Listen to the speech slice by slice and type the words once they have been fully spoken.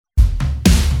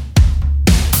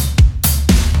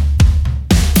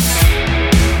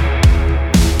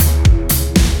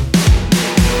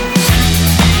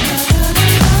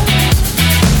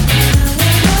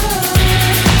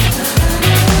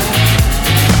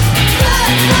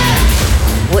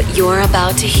You're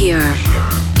about to hear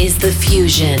is the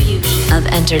fusion of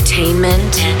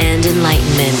entertainment and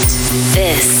enlightenment.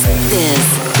 This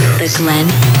is the Glenn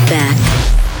Beck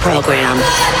Program.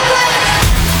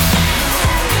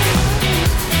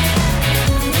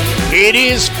 It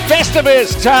is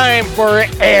Festivus time for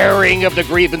airing of the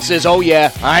grievances. Oh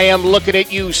yeah, I am looking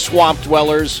at you, swamp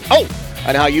dwellers. Oh,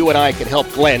 and how you and I can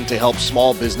help Glenn to help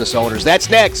small business owners. That's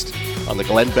next on the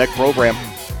Glenn Beck Program.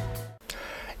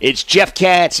 It's Jeff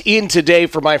Katz in today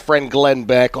for my friend Glenn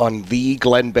Beck on the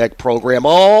Glenn Beck Program.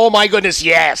 Oh my goodness,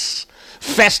 yes!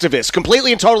 Festivus,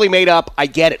 completely and totally made up, I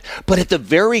get it. But at the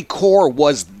very core,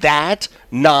 was that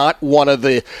not one of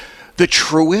the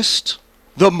truest,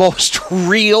 the most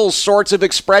real sorts of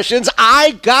expressions?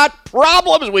 I got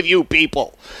problems with you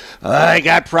people. I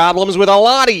got problems with a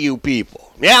lot of you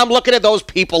people. Yeah, I'm looking at those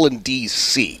people in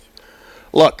D.C.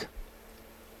 Look.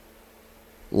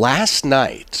 Last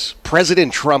night,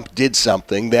 President Trump did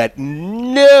something that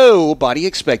nobody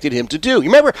expected him to do. You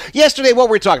remember yesterday what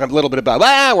we were talking a little bit about?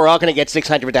 We're all going to get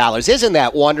 $600. Isn't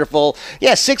that wonderful?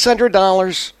 Yeah,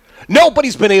 $600.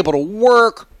 Nobody's been able to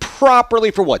work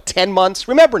properly for 10 months?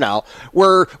 Remember now,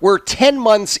 we're 10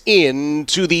 months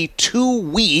into the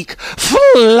 2-week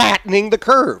flattening the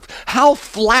curve. How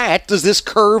flat does this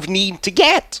curve need to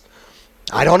get?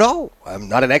 I don't know. I'm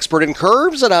not an expert in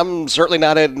curves, and I'm certainly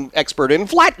not an expert in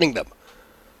flattening them.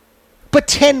 But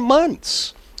 10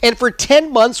 months. And for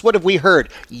 10 months, what have we heard?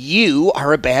 You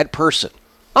are a bad person.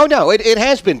 Oh, no, it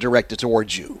has been directed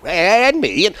towards you and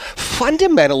me, and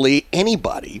fundamentally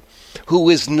anybody who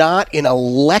is not an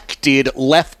elected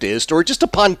leftist or just a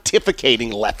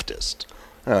pontificating leftist.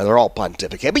 They're all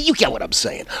pontificating, but you get what I'm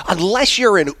saying. Unless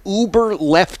you're an uber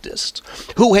leftist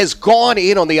who has gone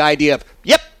in on the idea of,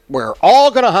 yep, we're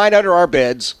all going to hide under our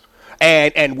beds,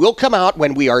 and we'll come out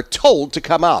when we are told to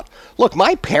come out. Look,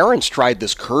 my parents tried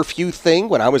this curfew thing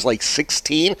when I was like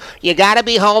 16. You got to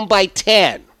be home by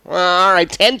 10. All right,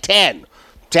 10:10.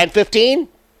 10:15?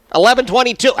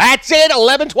 11:22. That's it,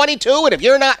 11:22. And if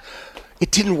you're not,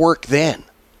 it didn't work then.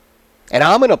 And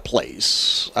I'm in a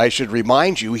place, I should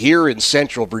remind you, here in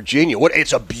Central Virginia.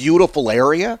 It's a beautiful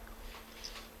area.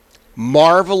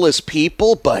 Marvelous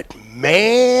people, but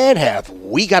man, have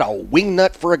we got a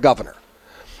wingnut for a governor.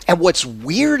 And what's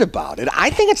weird about it, I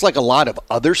think it's like a lot of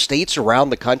other states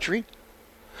around the country.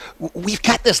 We've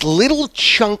got this little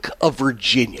chunk of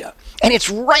Virginia, and it's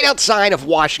right outside of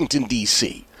Washington,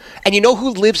 D.C. And you know who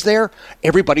lives there?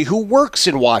 Everybody who works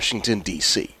in Washington,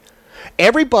 D.C.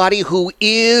 Everybody who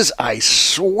is, I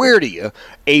swear to you,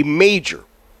 a major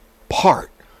part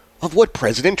of what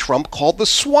President Trump called the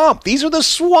swamp. These are the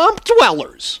swamp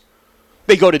dwellers.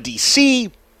 They go to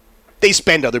D.C., they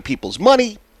spend other people's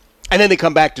money, and then they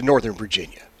come back to Northern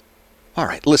Virginia. All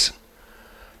right, listen.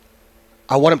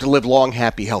 I want them to live long,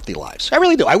 happy, healthy lives. I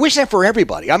really do. I wish that for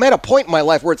everybody. I'm at a point in my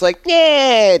life where it's like,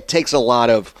 it takes a lot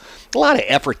of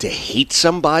effort to hate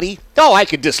somebody. Oh, I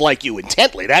could dislike you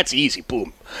intently. That's easy,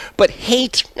 boom. But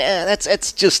hate,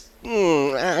 that's just,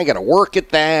 I got to work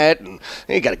at that, and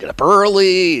you got to get up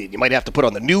early. You might have to put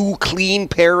on the new clean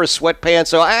pair of sweatpants,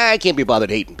 so I can't be bothered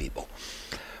hating people.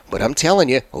 But I'm telling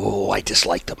you, I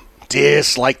dislike them.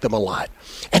 Dislike them a lot.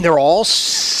 And they're all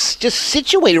just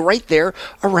situated right there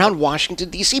around Washington,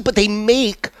 D.C., but they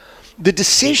make the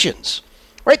decisions.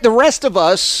 Right, the rest of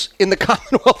us in the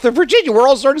Commonwealth of Virginia, we're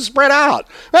all sort of spread out.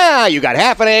 You got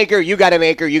half an acre, you got an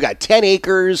acre, you got 10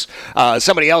 acres.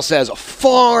 Somebody else has a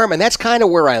farm, and that's kind of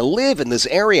where I live in this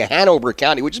area, Hanover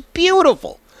County, which is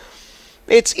beautiful.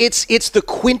 It's the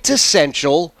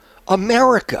quintessential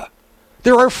America.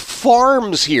 There are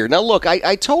farms here. Now, look,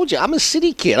 I told you, I'm a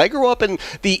city kid. I grew up in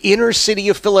the inner city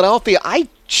of Philadelphia. I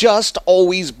just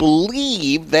always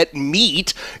believed that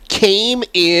meat came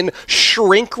in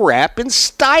shrink wrap and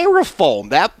styrofoam.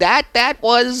 That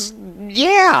was,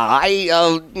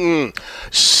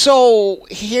 So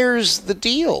here's the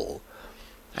deal.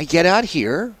 I get out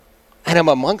here, and I'm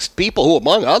amongst people who,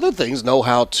 among other things,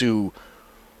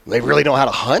 they really know how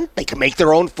to hunt. They can make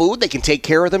their own food. They can take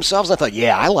care of themselves. I thought,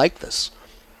 I like this.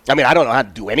 I mean, I don't know how to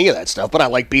do any of that stuff, but I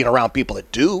like being around people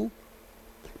that do.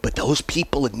 But those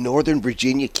people in Northern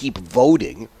Virginia keep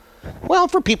voting,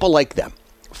 for people like them.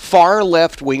 Far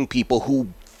left-wing people who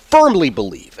firmly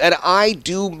believe, and I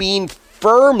do mean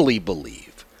firmly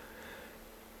believe,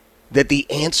 that the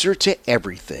answer to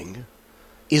everything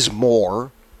is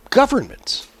more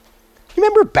government.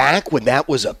 Remember back when that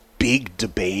was a big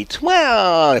debate?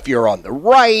 Well, if you're on the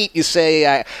right, you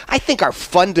say, I think our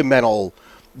fundamental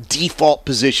default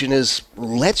position is,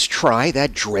 let's try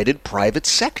that dreaded private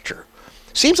sector.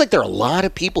 Seems like there are a lot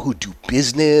of people who do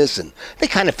business, and they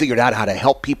kind of figured out how to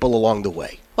help people along the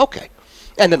way. Okay.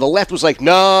 And then the left was like,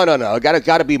 no,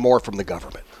 got to be more from the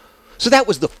government. So that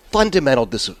was the fundamental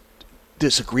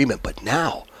disagreement. But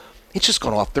now it's just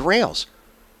gone off the rails.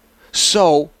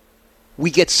 So we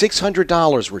get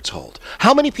 $600, we're told.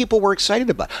 How many people were excited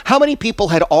about it? How many people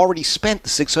had already spent the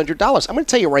 $600? I'm going to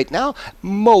tell you right now,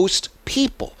 most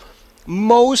people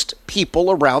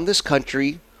around this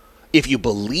country, if you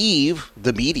believe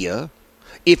the media,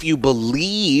 if you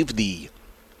believe the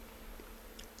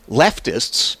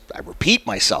leftists, I repeat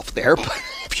myself there, but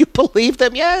if you believe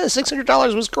them, yeah,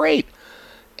 $600 was great.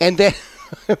 And then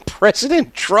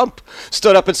President Trump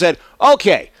stood up and said,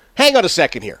 okay, hang on a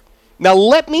second here. Now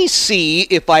let me see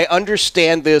if I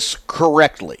understand this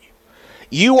correctly.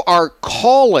 You are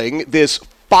calling this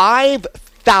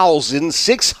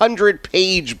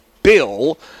 5,600-page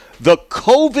bill the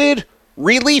COVID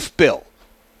relief bill.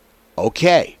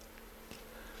 Okay.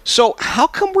 So how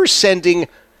come we're sending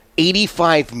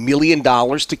 $85 million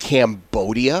to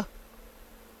Cambodia?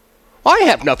 Well, I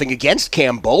have nothing against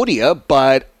Cambodia,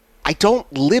 but I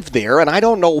don't live there, and I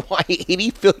don't know why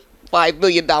 $85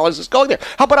 million is going there.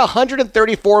 How about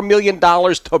 $134 million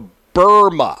to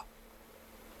Burma?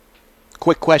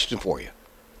 Quick question for you.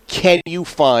 Can you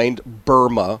find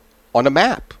Burma on a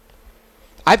map?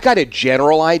 I've got a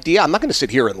general idea. I'm not going to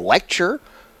sit here and lecture.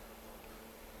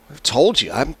 I've told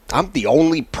you, I'm the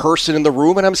only person in the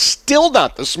room, and I'm still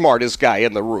not the smartest guy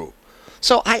in the room.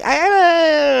 So I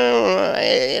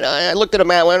looked at a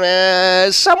map,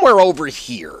 went somewhere over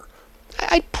here.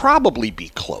 I'd probably be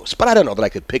close, but I don't know that I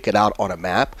could pick it out on a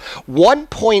map.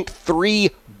 $1.3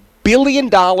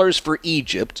 billion for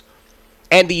Egypt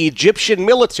and the Egyptian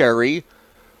military,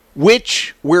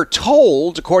 which we're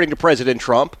told, according to President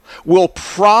Trump, will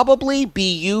probably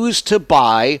be used to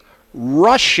buy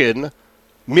Russian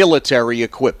military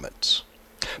equipment.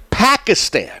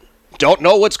 Pakistan. Don't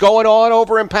know what's going on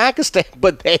over in Pakistan,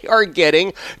 but they are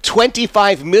getting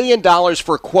 $25 million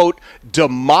for, quote,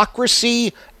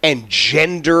 democracy and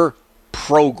gender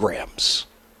programs.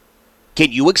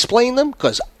 Can you explain them?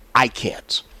 Because I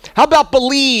can't. How about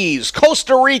Belize,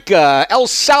 Costa Rica, El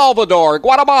Salvador,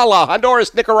 Guatemala,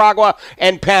 Honduras, Nicaragua,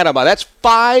 and Panama? That's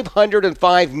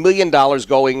 $505 million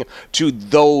going to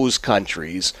those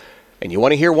countries. And you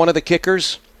want to hear one of the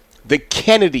kickers? The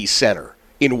Kennedy Center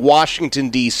in Washington,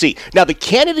 D.C. Now, the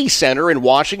Kennedy Center in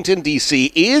Washington,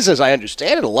 D.C. is, as I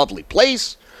understand it, a lovely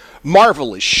place.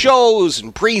 Marvelous shows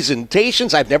and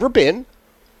presentations. I've never been.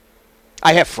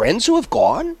 I have friends who have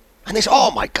gone, and they say, oh,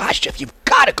 my gosh, Jeff, you've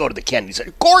got to go to the Kennedy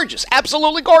Center. Gorgeous,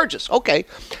 absolutely gorgeous. Okay.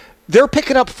 They're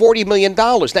picking up $40 million.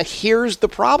 Now, here's the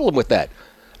problem with that.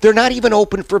 They're not even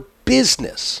open for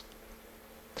business.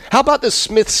 How about the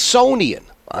Smithsonian?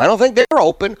 I don't think they're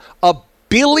open. $1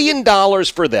 billion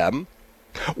for them.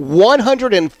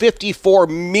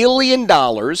 $154 million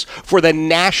for the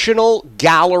National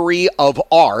Gallery of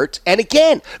Art. And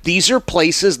again, these are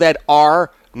places that are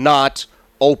not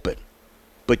open.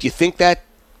 But you think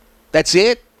that's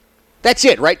it? That's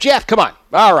it, right, Jeff? Come on.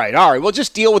 All right. We'll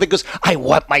just deal with it because I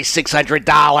want my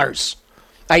 $600.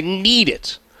 I need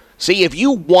it. See, if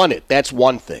you want it, that's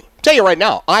one thing. I'll tell you right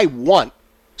now, I want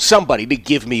somebody to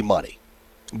give me money.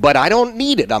 But I don't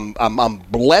need it. I'm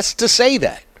blessed to say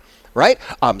that. Right?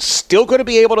 I'm still going to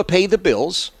be able to pay the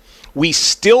bills. We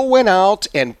still went out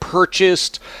and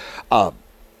purchased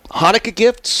Hanukkah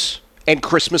gifts and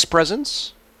Christmas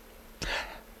presents.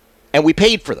 And we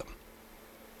paid for them.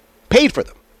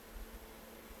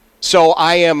 So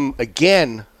I am,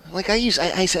 again, like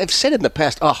I've said in the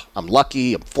past, I'm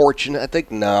lucky, I'm fortunate. I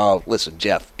think, no, listen,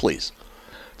 Jeff, please.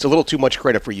 It's a little too much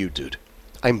credit for you, dude.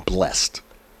 I'm blessed.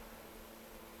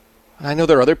 I know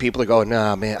there are other people that go,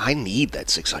 nah, man, I need that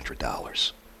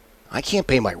 $600. I can't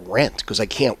pay my rent because I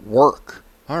can't work.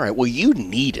 All right, well, you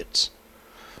need it.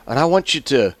 And I want you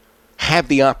to have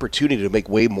the opportunity to make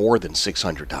way more than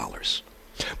 $600.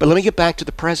 But let me get back to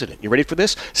the president. You ready for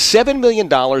this? $7 million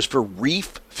for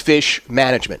reef fish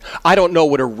management. I don't know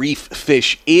what a reef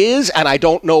fish is, and I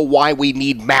don't know why we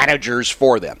need managers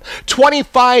for them.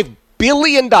 $25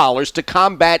 billion to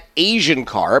combat Asian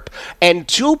carp, and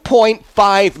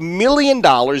 $2.5 million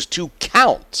to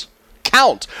count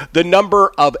the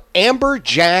number of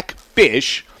amberjack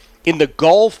fish in the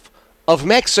Gulf of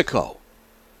Mexico.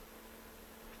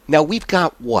 Now, we've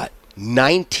got,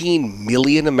 19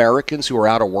 million Americans who are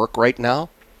out of work right now?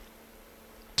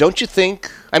 Don't you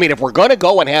think? I mean, if we're going to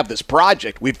go and have this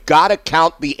project, we've got to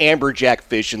count the amberjack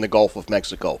fish in the Gulf of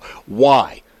Mexico.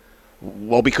 Why?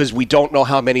 Well, because we don't know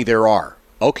how many there are.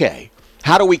 Okay.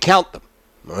 How do we count them?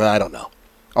 I don't know.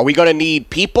 Are we going to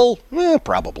need people?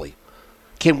 Probably.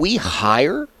 Can we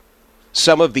hire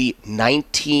some of the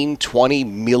 19, 20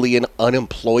 million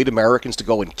unemployed Americans to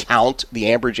go and count the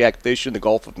amberjack fish in the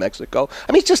Gulf of Mexico?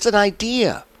 I mean, it's just an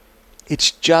idea.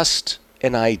 It's just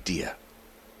an idea.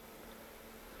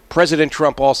 President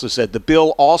Trump also said the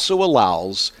bill also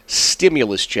allows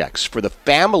stimulus checks for the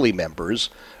family members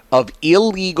of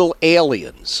illegal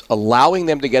aliens, allowing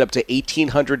them to get up to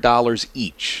 $1,800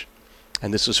 each.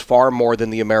 And this is far more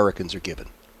than the Americans are given.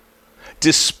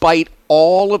 Despite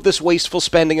all of this wasteful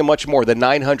spending and much more, the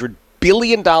 $900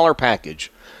 billion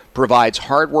package provides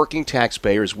hardworking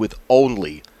taxpayers with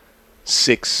only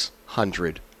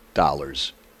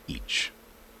 $600 each.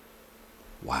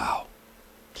 Wow.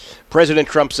 President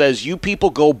Trump says, you people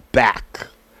go back.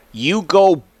 You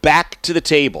go back to the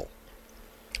table.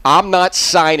 I'm not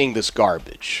signing this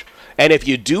garbage. And if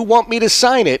you do want me to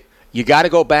sign it, you got to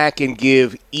go back and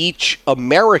give each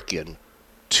American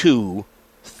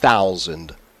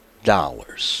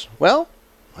 $2,000. Well,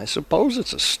 I suppose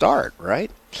it's a start, right?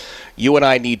 You and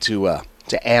I need to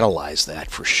analyze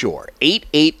that for sure.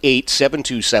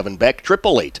 888-727-BECK,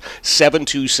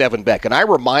 888-727-BECK. And I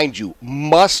remind you,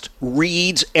 must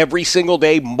reads every single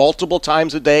day, multiple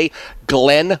times a day,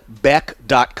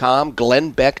 glennbeck.com,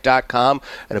 glennbeck.com,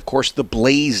 and of course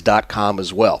theblaze.com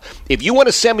as well. If you want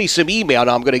to send me some email,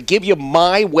 now I'm going to give you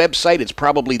my website. It's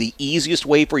probably the easiest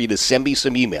way for you to send me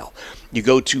some email. You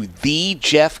go to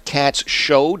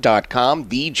thejeffkatzshow.com,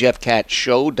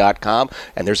 thejeffkatzshow.com,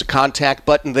 and there's a contact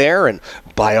button there, and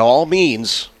by all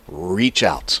means, reach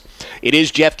out. It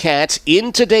is Jeff Katz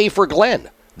in Today for Glenn.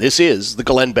 This is the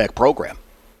Glenn Beck Program.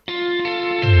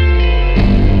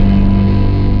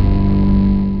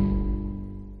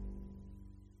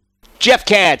 Jeff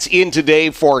Katz in Today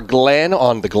for Glenn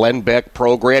on the Glenn Beck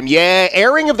Program. Yeah,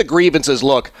 airing of the grievances.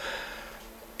 Look,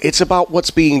 it's about what's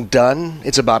being done,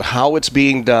 it's about how it's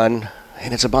being done,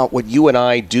 and it's about what you and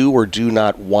I do or do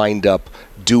not wind up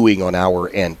doing on our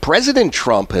end. President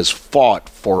Trump has fought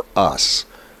for us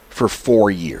for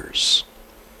 4 years.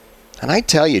 And I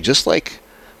tell you, just like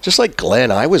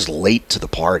Glenn, I was late to the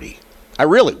party. I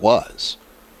really was.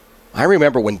 I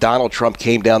remember when Donald Trump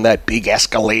came down that big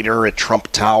escalator at Trump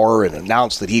Tower and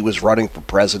announced that he was running for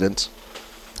president.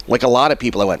 Like a lot of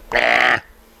people, I went, nah,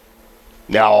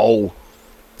 no.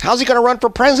 How's he going to run for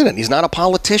president? He's not a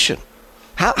politician.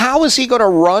 How is he going to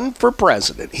run for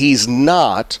president? He's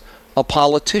not a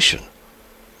politician.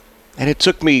 And it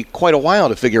took me quite a while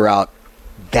to figure out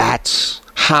that's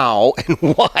how and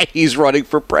why he's running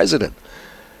for president.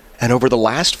 And over the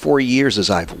last 4 years, as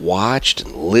I've watched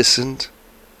and listened,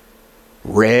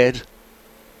 read,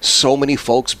 so many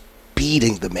folks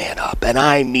beating the man up, and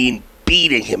I mean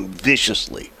beating him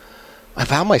viciously, I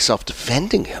found myself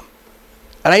defending him.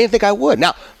 And I didn't think I would.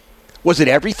 Now, was it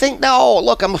everything? No.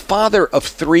 Look, I'm a father of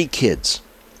 3 kids.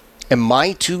 And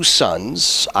my 2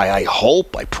 sons, I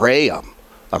hope, I pray, I'm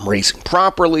raising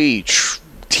properly,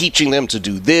 teaching them to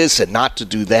do this and not to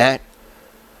do that.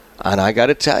 And I got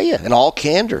to tell you, in all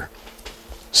candor,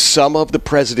 some of the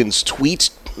president's tweets,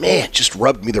 man, just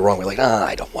rubbed me the wrong way. Like,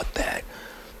 I don't want that.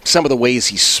 Some of the ways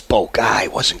he spoke, I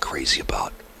wasn't crazy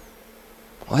about.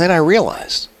 Well, then I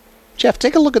realized, Jeff,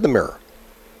 take a look at the mirror.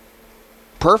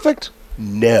 Perfect?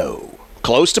 No.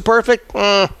 Close to perfect?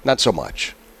 Not so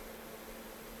much.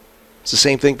 It's the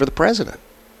same thing for the president.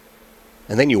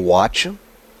 And then you watch him,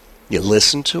 you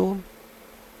listen to him,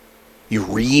 you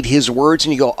read his words,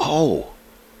 and you go, oh,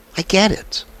 I get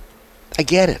it. I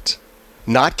get it.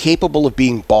 Not capable of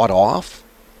being bought off,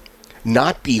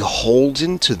 not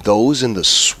beholden to those in the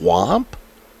swamp.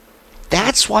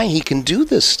 That's why he can do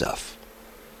this stuff.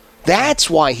 That's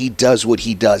why he does what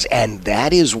he does, and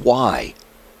that is why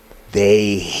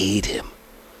they hate him.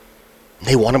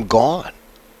 They want him gone.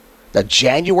 Now,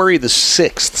 January the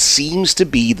 6th seems to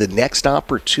be the next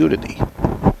opportunity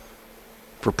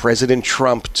for President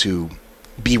Trump to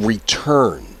be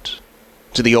returned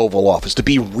to the Oval Office, to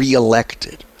be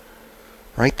reelected.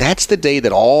 Right? That's the day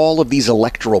that all of these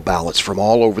electoral ballots from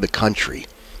all over the country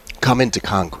come into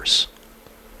Congress.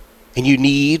 And you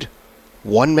need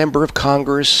one member of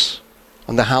Congress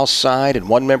on the House side and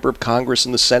one member of Congress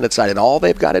on the Senate side. And all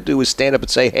they've got to do is stand up and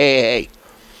say, hey,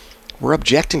 we're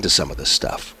objecting to some of this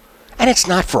stuff. And it's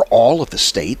not for all of the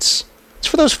states. It's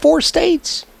for those 4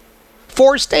 states.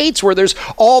 4 states where there's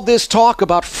all this talk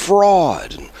about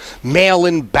fraud and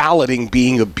mail-in balloting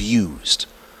being abused.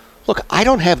 Look, I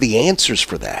don't have the answers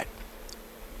for that,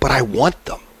 but I want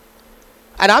them.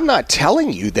 And I'm not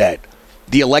telling you that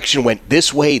the election went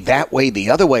this way, that way, the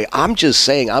other way. I'm just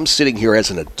saying I'm sitting here as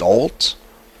an adult,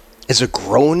 as a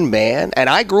grown man, and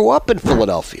I grew up in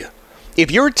Philadelphia.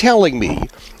 If you're telling me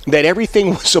that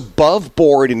everything was above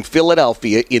board in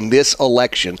Philadelphia in this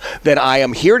election, then I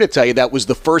am here to tell you that was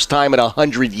the first time in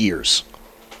 100 years.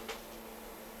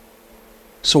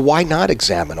 So why not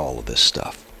examine all of this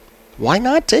stuff? Why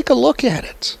not take a look at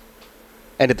it?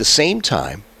 And at the same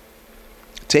time,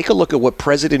 take a look at what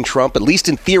President Trump, at least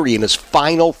in theory, in his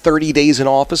final 30 days in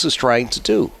office, is trying to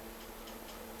do.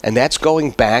 And that's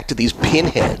going back to these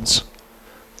pinheads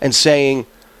and saying,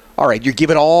 all right, you're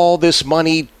giving all this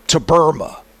money to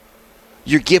Burma.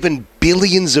 You're giving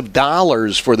billions of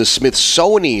dollars for the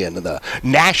Smithsonian and the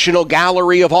National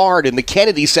Gallery of Art and the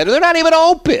Kennedy Center. They're not even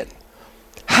open.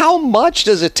 How much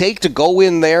does it take to go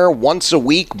in there once a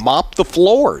week, mop the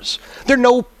floors? There are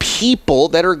no people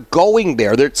that are going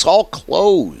there. It's all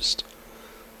closed.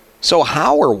 So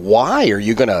how or why are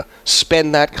you going to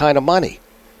spend that kind of money?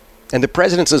 And the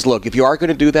president says, look, if you are going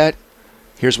to do that,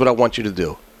 here's what I want you to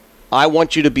do. I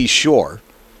want you to be sure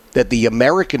that the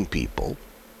American people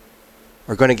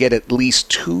are going to get at least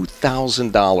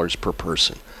 $2,000 per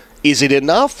person. Is it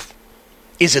enough?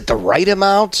 Is it the right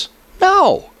amount?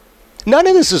 No. None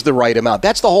of this is the right amount.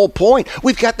 That's the whole point.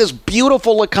 We've got this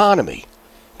beautiful economy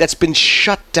that's been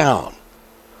shut down.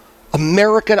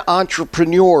 American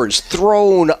entrepreneurs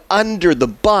thrown under the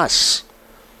bus.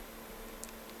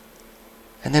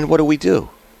 And then what do?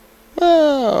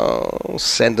 Oh,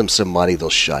 send them some money, they'll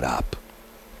shut up.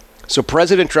 So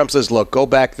President Trump says, look, go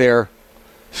back there,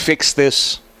 fix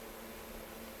this,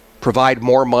 provide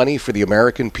more money for the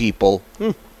American people.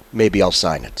 Maybe I'll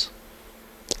sign it.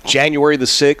 January the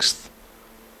 6th,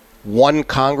 one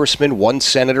congressman, one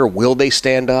senator, will they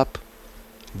stand up?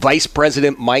 Vice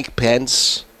President Mike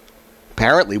Pence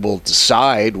apparently will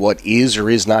decide what is or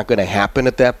is not going to happen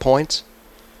at that point.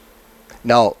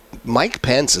 Now, Mike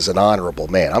Pence is an honorable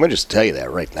man. I'm going to just tell you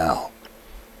that right now.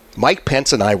 Mike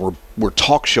Pence and I were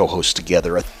talk show hosts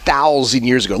together 1,000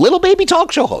 years ago. Little baby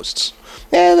talk show hosts.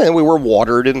 And then we were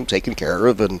watered and taken care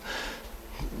of. And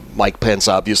Mike Pence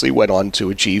obviously went on to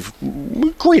achieve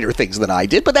greater things than I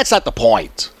did. But that's not the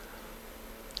point.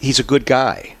 He's a good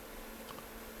guy.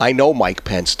 I know Mike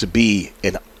Pence to be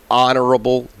an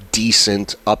honorable,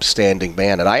 decent, upstanding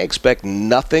man. And I expect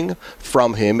nothing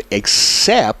from him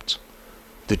except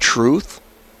the truth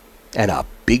and a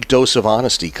big dose of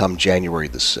honesty come January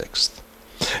the 6th.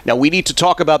 Now, we need to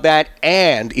talk about that,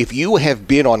 and if you have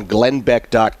been on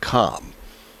glennbeck.com,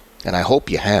 and I hope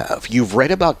you have, you've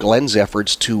read about Glenn's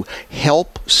efforts to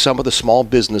help some of the small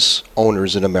business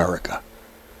owners in America.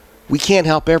 We can't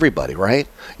help everybody, right?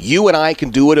 You and I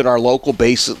can do it in our local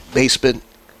basement.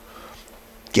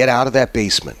 Get out of that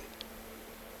basement.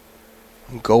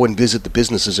 Go and visit the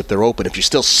businesses if they're open. If you're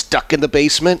still stuck in the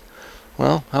basement,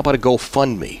 well, how about a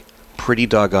GoFundMe? Pretty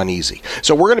doggone easy.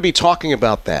 So we're going to be talking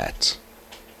about that.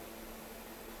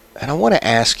 And I want to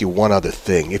ask you one other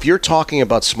thing. If you're talking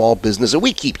about small business, and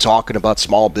we keep talking about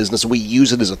small business, and we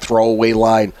use it as a throwaway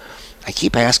line, I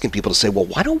keep asking people to say, well,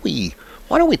 why don't we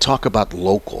talk about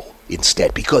local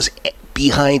instead? Because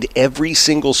behind every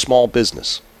single small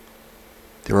business,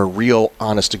 there are real,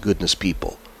 honest-to-goodness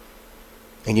people.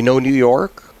 And you know New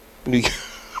York? New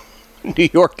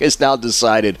York has now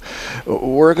decided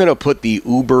we're going to put the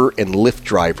Uber and Lyft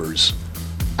drivers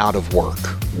out of work.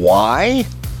 Why?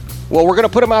 Well, we're going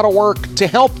to put them out of work to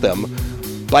help them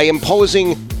by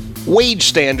imposing wage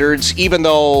standards, even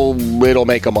though it'll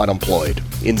make them unemployed.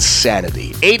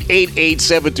 Insanity.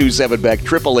 888-727-BECK,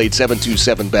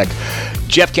 888-727-BECK.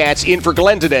 Jeff Katz in for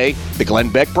Glenn today, the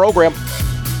Glenn Beck program.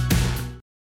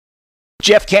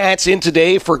 Jeff Katz in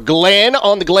today for Glenn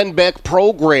on the Glenn Beck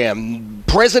program.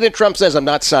 President Trump says, I'm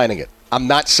not signing it. I'm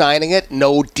not signing it.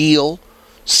 No deal.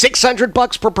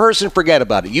 $600 per person, forget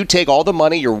about it. You take all the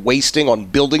money you're wasting on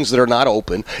buildings that are not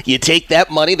open. You take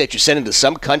that money that you're sending to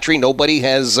some country nobody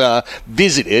has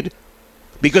visited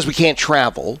because we can't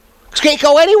travel, because we can't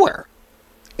go anywhere.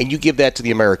 And you give that to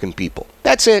the American people.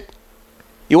 That's it.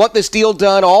 You want this deal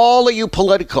done? All of you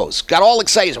politicos got all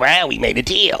excited. Well, we made a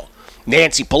deal.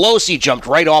 Nancy Pelosi jumped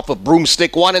right off of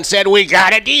broomstick one and said, we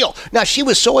got a deal. Now, she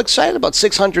was so excited about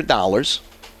 $600.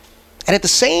 And at the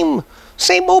same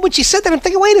moment she said that, I'm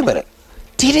thinking, wait a minute.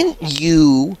 Didn't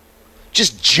you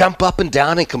just jump up and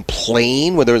down and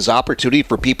complain when there was opportunity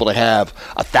for people to have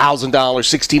 $1,000,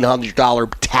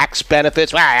 $1,600 tax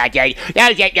benefits?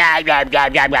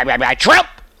 Trump!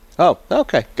 Oh,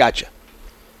 okay, gotcha.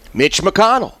 Mitch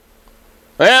McConnell.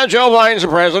 Well, Joe Biden's the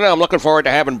president. I'm looking forward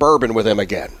to having bourbon with him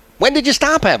again. When did you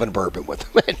stop having bourbon with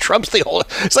him? Trump's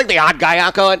it's like the odd guy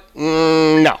out going,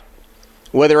 no.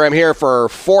 Whether I'm here for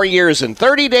 4 years and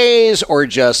 30 days or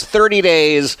just 30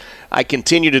 days, I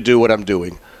continue to do what I'm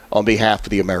doing on behalf of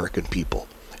the American people.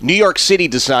 New York City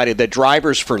decided that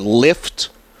drivers for Lyft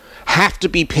have to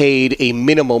be paid a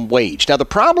minimum wage. Now, the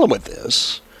problem with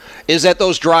this is that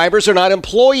those drivers are not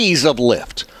employees of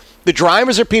Lyft. The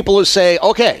drivers are people who say,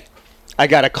 okay, I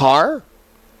got a car,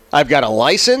 I've got a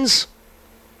license,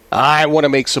 I want to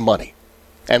make some money.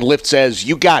 And Lyft says,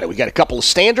 you got it. We got a couple of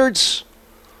standards.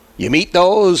 You meet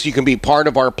those, you can be part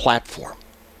of our platform.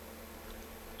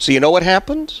 So you know what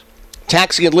happened?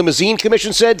 Taxi and Limousine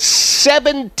Commission said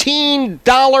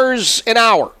 $17 an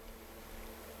hour.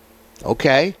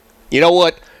 Okay. You know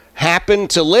what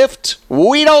happened to Lyft?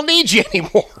 We don't need you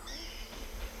anymore.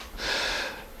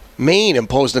 Maine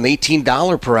imposed an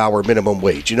 $18 per hour minimum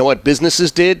wage. You know what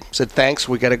businesses did? Said, thanks,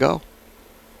 we got to go.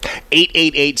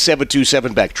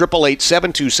 888-727-BECK,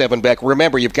 888-727-BECK.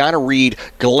 Remember, you've got to read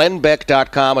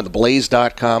glennbeck.com and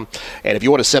theblaze.com. And if you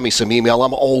want to send me some email,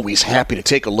 I'm always happy to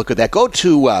take a look at that. Go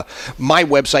to my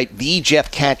website,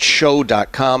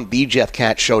 thejeffcatshow.com,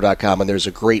 thejeffcatshow.com, and there's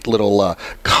a great little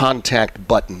contact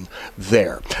button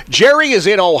there. Jerry is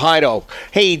in Ohio.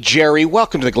 Hey, Jerry,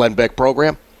 welcome to the Glenn Beck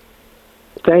program.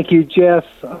 Thank you, Jeff.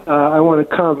 I want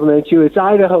to compliment you. It's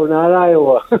Idaho, not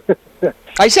Iowa.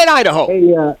 I said Idaho.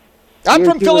 Hey, I'm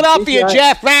from Philadelphia,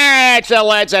 Jeff. That's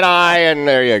an I, and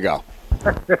there you go.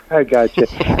 I got you.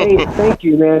 Hey, thank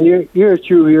you, man. You're a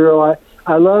true hero.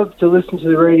 I love to listen to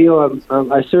the radio.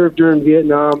 I served during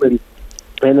Vietnam and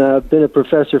I've been a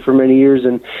professor for many years,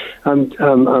 and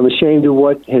I'm ashamed of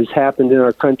what has happened in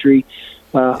our country.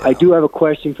 I do have a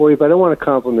question for you, but I want to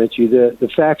compliment you. The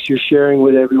facts you're sharing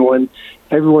with everyone,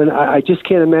 I just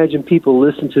can't imagine people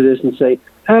listen to this and say,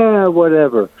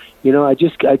 whatever. You know, I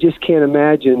just can't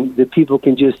imagine that people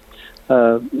can just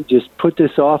put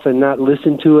this off and not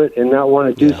listen to it and not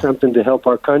want to do something to help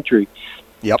our country.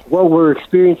 Yep. What we're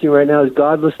experiencing right now is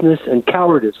godlessness and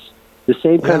cowardice. The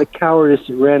same kind of cowardice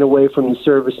that ran away from the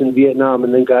service in Vietnam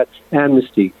and then got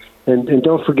amnesty. And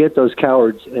don't forget those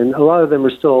cowards. And a lot of them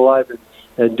are still alive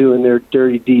and doing their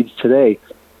dirty deeds today.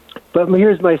 But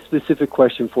here's my specific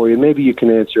question for you. Maybe you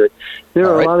can answer it. There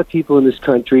are a lot of people in this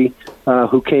country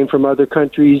who came from other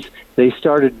countries. They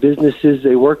started businesses.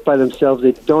 They work by themselves.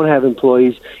 They don't have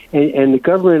employees. And the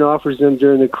government offers them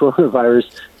during the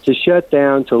coronavirus to shut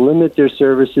down, to limit their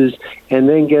services. And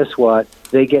then guess what?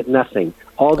 They get nothing.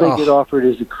 All they get offered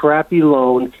is a crappy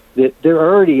loan. That they're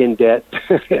already in debt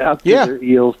up to their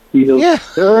heels. Yeah.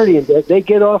 They're already in debt. They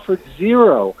get offered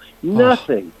zero,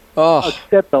 nothing.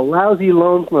 Except a lousy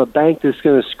loan from a bank that's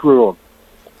going to screw them.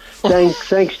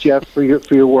 Thanks, Jeff, for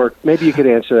your work. Maybe you could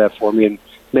answer that for me, and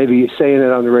maybe saying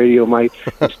it on the radio might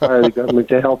inspire the government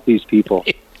to help these people.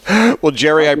 Well,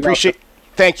 Jerry, I appreciate.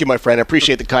 Thank you, my friend. I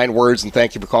appreciate the kind words, and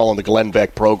thank you for calling the Glenn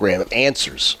Beck program.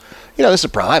 Answers. You know, this is a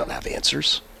problem. I don't have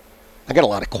answers. I got a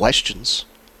lot of questions.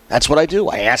 That's what I do.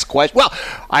 I ask questions. Well,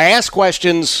 I ask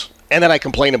questions, and then I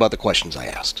complain about the questions I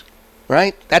asked.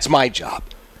 Right? That's my job.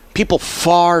 People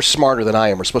far smarter than I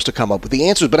am are supposed to come up with the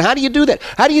answers. But how do you do that?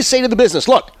 How do you say to the business,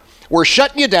 look, we're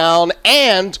shutting you down,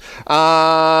 and,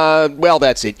 well,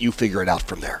 that's it. You figure it out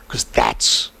from there, because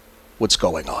that's what's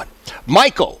going on.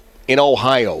 Michael in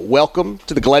Ohio, welcome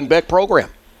to the Glenn Beck program.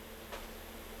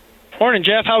 Morning,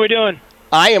 Jeff. How are we doing?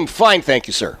 I am fine, thank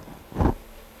you, sir.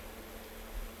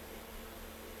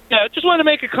 Yeah, just wanted to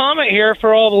make a comment here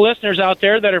for all the listeners out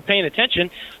there that are paying attention,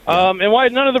 and why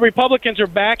none of the Republicans are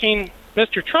backing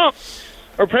Mr. Trump,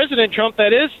 or President Trump,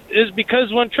 that is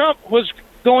because when Trump was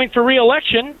going for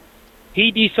re-election,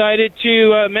 he decided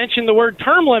to mention the word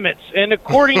term limits, and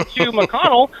according to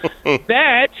McConnell,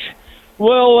 that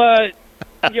will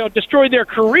destroy their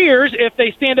careers if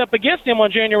they stand up against him on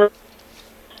January.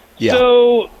 Yeah.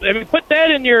 So, I mean, put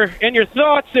that in your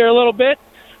thoughts there a little bit.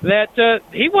 That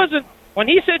he wasn't, when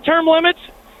he said term limits,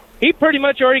 he pretty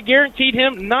much already guaranteed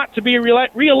him not to be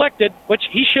reelected, which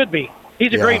he should be.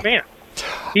 He's a great man.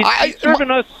 He's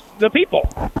serving us, the people.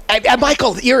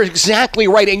 Michael, you're exactly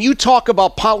right. And you talk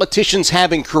about politicians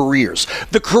having careers.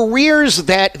 The careers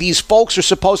that these folks are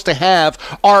supposed to have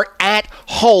are at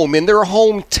home, in their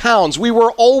hometowns. We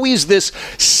were always this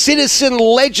citizen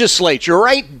legislature,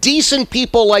 right? Decent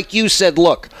people like you said,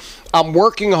 look, I'm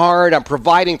working hard, I'm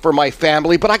providing for my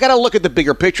family, but I got to look at the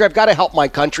bigger picture. I've got to help my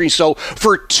country. So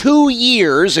for 2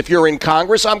 years, if you're in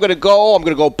Congress, I'm going to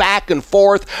go back and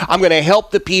forth. I'm going to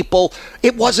help the people.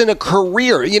 It wasn't a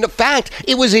career. In fact,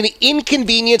 it was an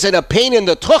inconvenience and a pain in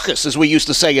the tuchus, as we used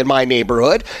to say in my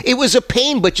neighborhood. It was a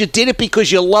pain, but you did it because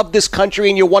you loved this country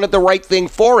and you wanted the right thing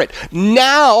for it.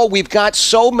 Now we've got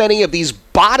so many of these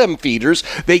bottom feeders.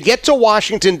 They get to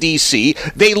Washington, D.C.,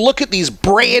 they look at these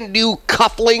brand new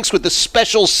cufflinks with the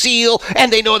special seal,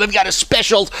 and they know they've got a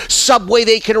special subway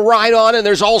they can ride on, and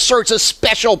there's all sorts of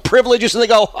special privileges, and they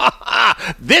go, ha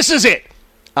ha, this is it.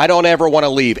 I don't ever want to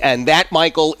leave. And that,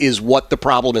 Michael, is what the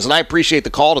problem is. And I appreciate the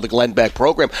call to the Glenn Beck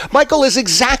program. Michael is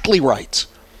exactly right.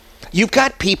 You've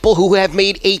got people who have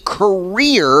made a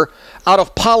career out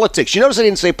of politics. You notice I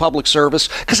didn't say public service?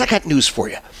 Because I got news for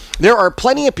you. There are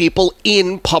plenty of people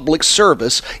in public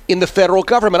service in the federal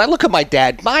government. I look at my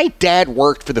dad. My dad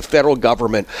worked for the federal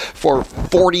government for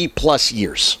 40-plus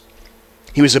years.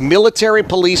 He was a military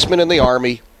policeman in the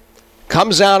Army,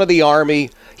 comes out of the Army.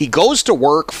 He goes to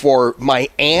work for my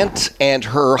aunt and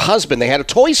her husband. They had a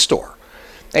toy store.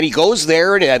 And he goes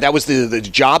there, and that was the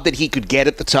job that he could get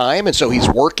at the time. And so he's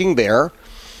working there.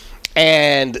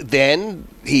 And then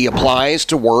he applies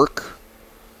to work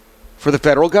for the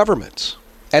federal government.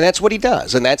 And that's what he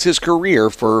does. And that's his career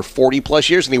for 40-plus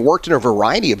years. And he worked in a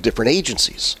variety of different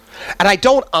agencies. And I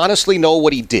don't honestly know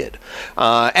what he did.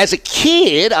 As a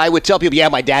kid, I would tell people, yeah,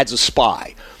 my dad's a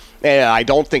spy. And I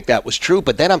don't think that was true.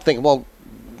 But then I'm thinking, well,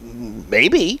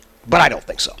 maybe, but I don't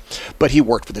think so. But he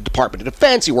worked for the Department of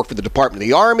Defense. He worked for the Department of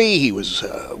the Army. He was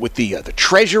with the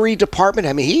Treasury Department.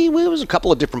 I mean, he was a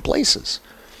couple of different places.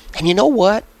 And you know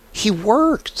what? He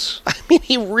worked. I mean,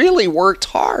 he really worked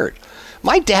hard.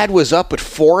 My dad was up at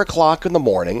 4 o'clock in the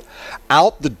morning,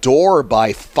 out the door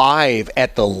by 5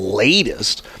 at the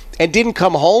latest, and didn't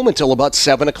come home until about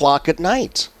 7 o'clock at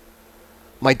night.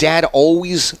 My dad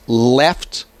always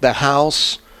left the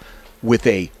house with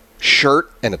a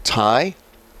shirt and a tie,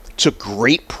 took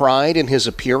great pride in his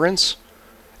appearance,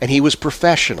 and he was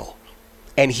professional.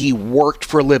 And he worked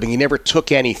for a living. He never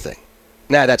took anything.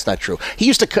 Nah, that's not true. He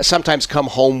used to sometimes come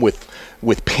home with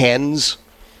pens.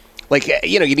 Like,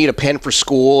 you know, you need a pen for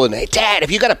school, and, hey, Dad,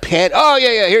 have you got a pen? Oh,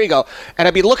 yeah, here you go. And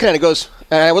I'd be looking at it,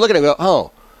 and I would look at it and go,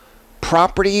 oh,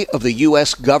 property of the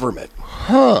U.S. government.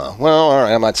 Huh, well, all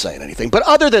right, I'm not saying anything. But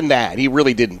other than that, he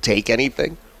really didn't take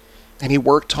anything, and he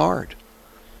worked hard.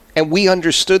 And we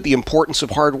understood the importance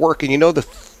of hard work. And you know, the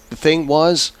thing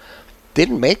was,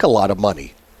 didn't make a lot of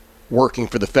money working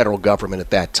for the federal government at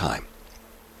that time.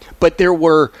 But there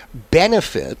were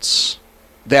benefits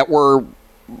that were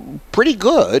pretty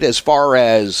good as far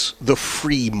as the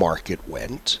free market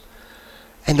went.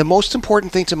 And the most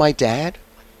important thing to my dad,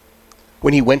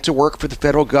 when he went to work for the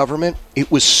federal government, it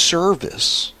was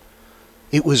service.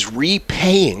 It was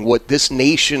repaying what this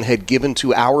nation had given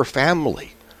to our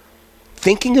family.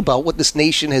 Thinking about what this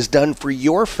nation has done for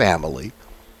your family.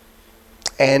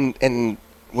 And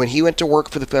when he went to work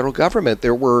for the federal government,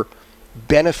 there were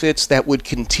benefits that would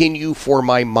continue for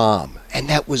my mom. And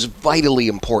that was vitally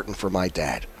important for my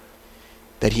dad.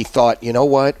 That he thought, you know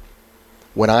what?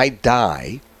 When I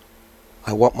die,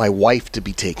 I want my wife to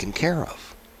be taken care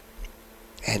of.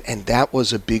 And that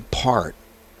was a big part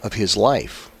of his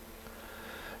life.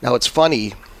 Now, it's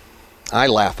funny. I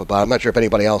laugh about it. I'm not sure if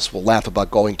anybody else will laugh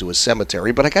about going to a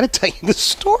cemetery, but I got to tell you the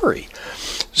story.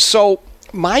 So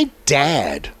my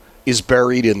dad is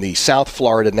buried in the South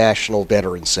Florida National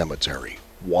Veterans Cemetery.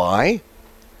 Why?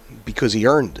 Because he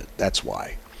earned it. That's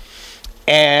why.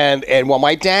 And when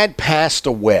my dad passed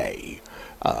away,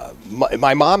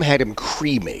 my mom had him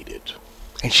cremated,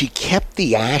 and she kept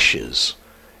the ashes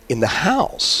in the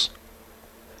house.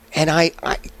 And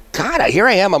God, here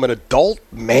I am. I'm an adult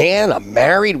man. I'm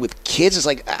married with kids. It's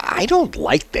like, I don't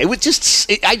like that.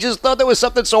 I just thought there was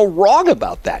something so wrong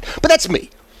about that. But that's me.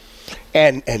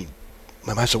 And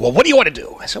my mom said, well, what do you want to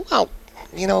do? I said, well,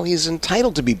 you know, he's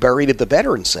entitled to be buried at the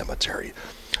Veterans Cemetery.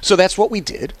 So that's what we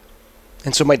did.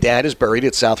 And so my dad is buried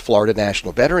at South Florida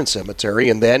National Veterans Cemetery.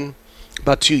 And then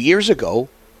about 2 years ago,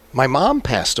 my mom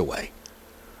passed away.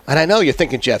 And I know you're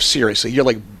thinking, Jeff, seriously, you're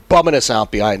like bumming us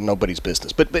out behind nobody's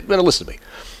business. But listen to me.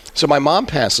 So my mom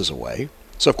passes away.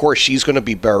 So, of course, she's going to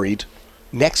be buried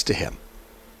next to him.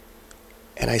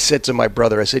 And I said to my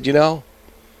brother, I said, you know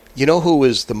who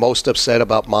is the most upset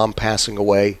about Mom passing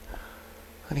away?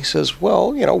 And he says,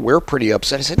 well, you know, we're pretty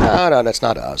upset. I said, no, that's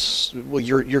not us. Well,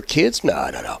 your kids? No.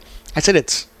 I said,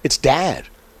 it's Dad.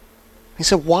 He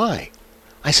said, why?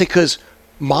 I said, because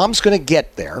Mom's going to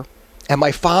get there, and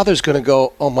my father's going to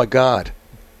go, oh, my God,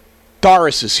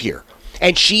 Doris is here.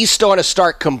 And she's going to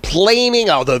start complaining,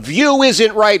 oh, the view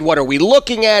isn't right. What are we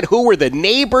looking at? Who are the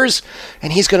neighbors?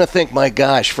 And he's going to think, my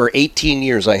gosh, for 18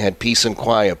 years I had peace and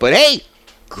quiet. But hey,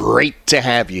 great to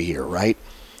have you here, right?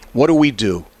 What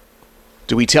do?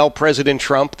 Do we tell President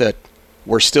Trump that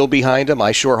we're still behind him?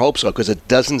 I sure hope so, because it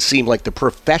doesn't seem like the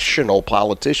professional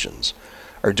politicians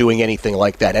are doing anything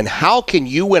like that. And how can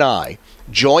you and I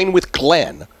join with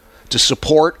Glenn to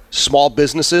support small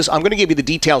businesses? I'm going to give you the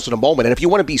details in a moment. And if you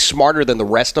want to be smarter than the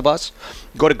rest of us,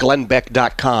 go to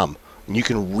glennbeck.com. And you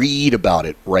can read about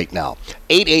it right now.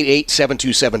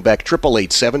 888-727-BECK,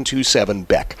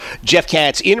 888-727-BECK. Jeff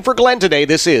Katz in for Glenn today.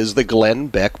 This is the Glenn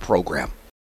Beck Program.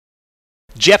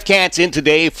 Jeff Katz in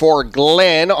today for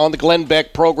Glenn on the Glenn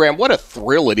Beck program. What a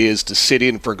thrill it is to sit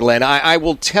in for Glenn. I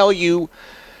will tell you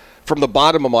from the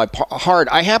bottom of my heart,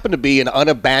 I happen to be an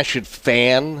unabashed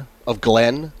fan of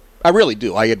Glenn. I really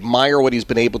do. I admire what he's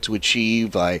been able to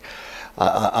achieve.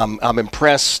 I'm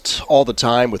impressed all the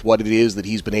time with what it is that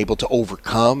he's been able to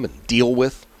overcome and deal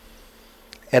with.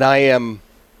 And I'm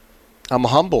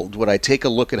humbled when I take a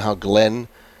look at how Glenn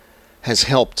has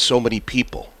helped so many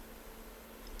people.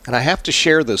 And I have to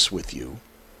share this with you.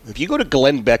 If you go to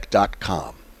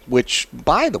glennbeck.com, which,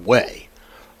 by the way,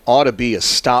 ought to be a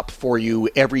stop for you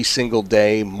every single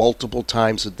day, multiple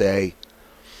times a day,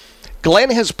 Glenn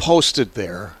has posted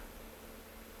there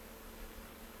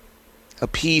a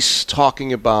piece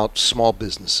talking about small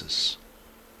businesses.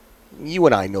 You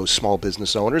and I know small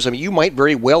business owners. I mean, you might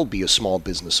very well be a small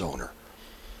business owner.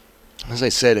 As I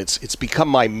said, it's become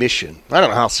my mission. I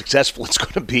don't know how successful it's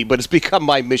going to be, but it's become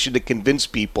my mission to convince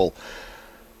people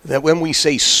that when we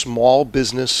say small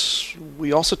business,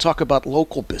 we also talk about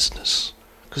local business,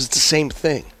 because it's the same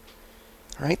thing,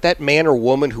 right? That man or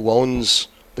woman who owns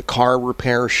the car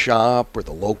repair shop or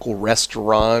the local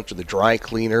restaurant or the dry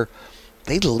cleaner,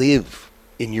 they live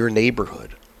in your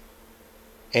neighborhood.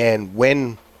 And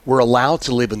when we're allowed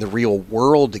to live in the real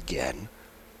world again,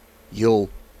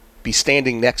 you'll be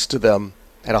standing next to them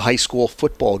at a high school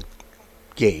football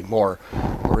game or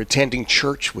attending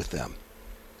church with them.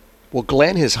 Well,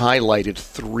 Glenn has highlighted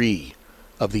 3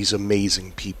 of these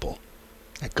amazing people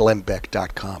at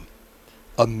glennbeck.com.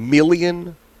 1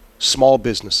 million small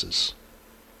businesses,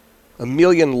 1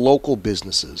 million local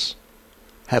businesses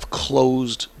have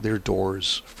closed their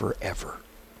doors forever.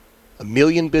 1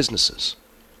 million businesses.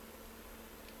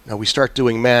 Now we start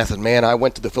doing math, and man, I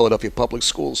went to the Philadelphia Public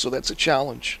Schools, so that's a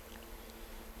challenge.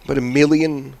 But 1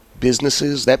 million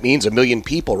businesses, that means 1 million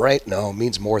people, right? No, it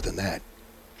means more than that.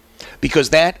 Because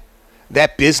that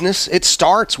business, it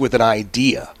starts with an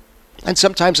idea. And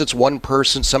sometimes it's one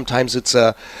person, sometimes it's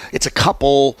a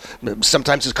couple,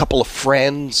 sometimes it's a couple of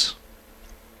friends.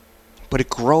 But it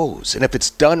grows. And if it's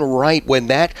done right, when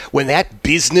that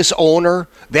business owner,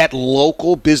 that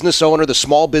local business owner, the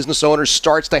small business owner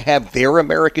starts to have their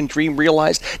American dream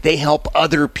realized, they help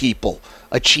other people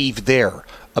achieve their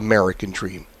American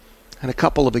dream. And a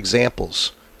couple of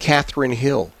examples. Catherine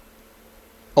Hill,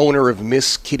 owner of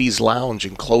Miss Kitty's Lounge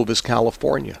in Clovis,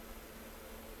 California.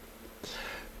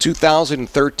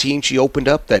 2013, she opened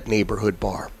up that neighborhood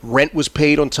bar. Rent was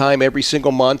paid on time every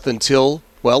single month until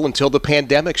the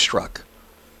pandemic struck.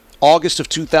 August of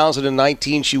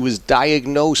 2019, she was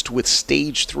diagnosed with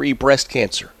stage 3 breast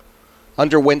cancer.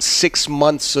 Underwent 6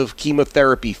 months of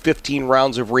chemotherapy, 15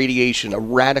 rounds of radiation, a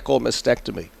radical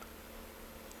mastectomy.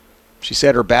 She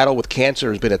said her battle with cancer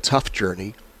has been a tough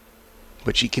journey,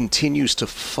 but she continues to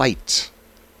fight.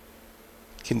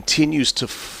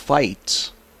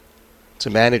 To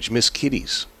manage Miss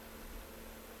Kitty's.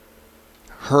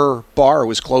 Her bar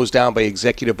was closed down by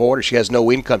executive order. She has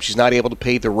no income. She's not able to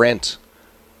pay the rent.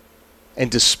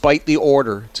 And despite the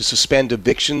order to suspend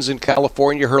evictions in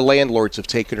California, her landlords have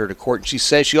taken her to court. And she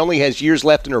says she only has years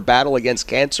left in her battle against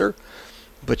cancer,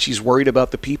 but she's worried about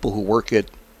the people who work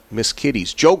at Miss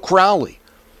Kitty's. Joe Crowley,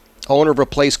 owner of a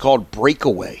place called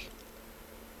Breakaway,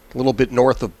 a little bit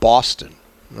north of Boston.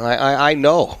 I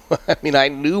know. I mean, I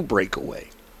knew Breakaway.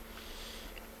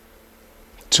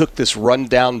 Took this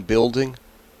rundown building,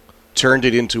 turned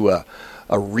it into a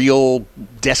real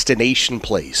destination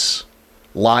place.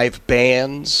 Live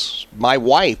bands. My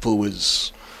wife, who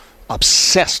is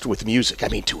obsessed with music, I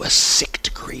mean, to a sick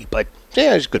degree, but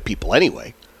yeah, she's good people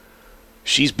anyway.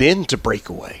 She's been to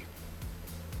Breakaway.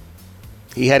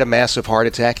 He had a massive heart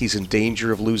attack. He's in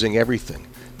danger of losing everything.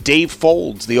 Dave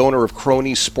Folds, the owner of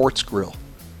Cronies Sports Grill.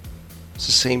 It's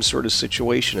the same sort of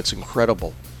situation. It's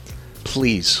incredible.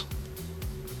 Please,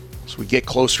 as we get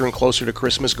closer and closer to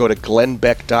Christmas, go to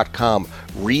glennbeck.com,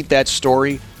 read that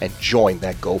story, and join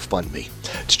that GoFundMe.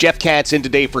 It's Jeff Katz in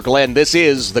today for Glenn. This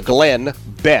is the Glenn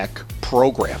Beck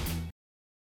Program.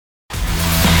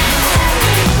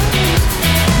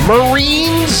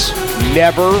 Marines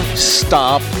never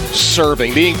stop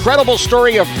serving. The incredible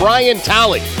story of Brian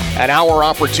Talley and our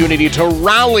opportunity to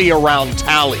rally around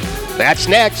Talley. That's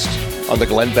next on the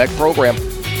Glenn Beck Program.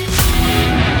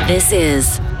 This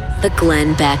is the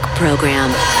Glenn Beck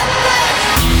Program.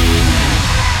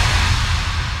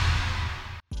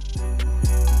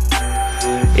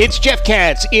 It's Jeff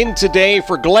Katz in today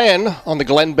for Glenn on the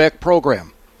Glenn Beck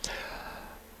Program.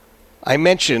 I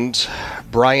mentioned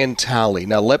Brian Talley.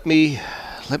 Now let me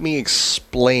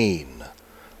explain.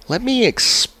 Let me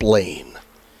explain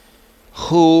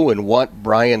who and what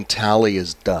Brian Talley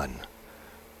has done.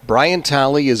 Brian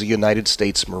Talley is a United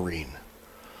States Marine.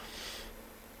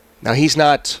 Now, he's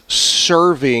not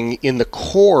serving in the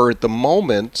Corps at the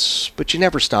moment, but you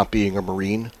never stop being a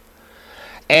Marine.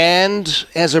 And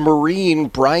as a Marine,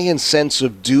 Brian's sense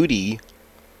of duty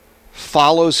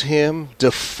follows him,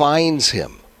 defines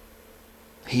him.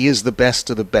 He is the best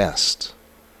of the best.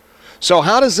 So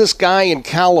how does this guy in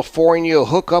California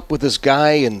hook up with this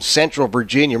guy in Central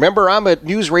Virginia? Remember, I'm at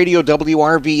News Radio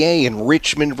WRVA in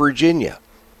Richmond, Virginia.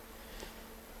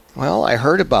 Well, I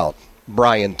heard about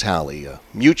Brian Talley, a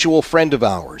mutual friend of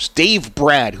ours. Dave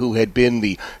Brad, who had been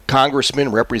the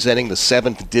congressman representing the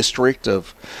 7th District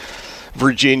of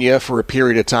Virginia for a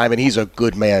period of time, and he's a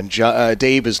good man.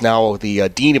 Dave is now the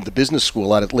dean of the business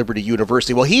school out at Liberty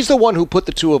University. Well, he's the one who put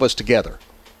the two of us together.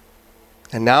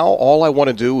 And now all I want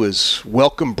to do is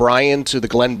welcome Brian to the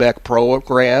Glenn Beck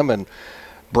program. And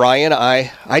Brian,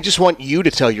 I just want you to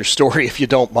tell your story if you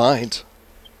don't mind.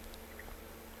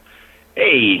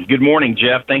 Hey, good morning,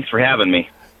 Jeff. Thanks for having me.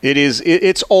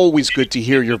 It's always good to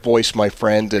hear your voice, my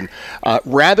friend. And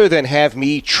rather than have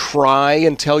me try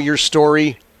and tell your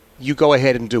story, you go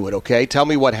ahead and do it, okay? Tell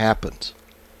me what happened.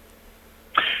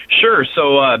 Sure.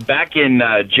 So back in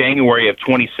January of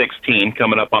 2016,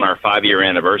 coming up on our 5-year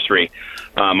anniversary,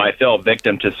 I fell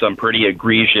victim to some pretty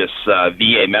egregious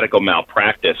VA medical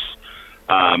malpractice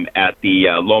at the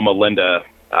Loma Linda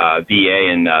VA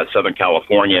in Southern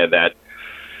California that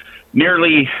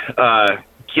nearly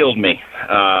killed me.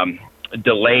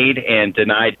 Delayed and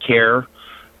denied care,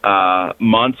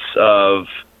 months of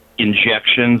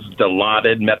injections,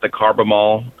 Dilaudid,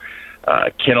 methocarbamol,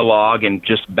 Kinalog, and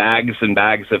just bags and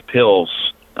bags of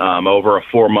pills over a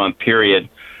 4-month period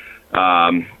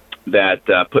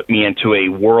that put me into a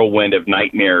whirlwind of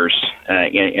nightmares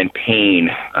and pain,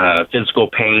 physical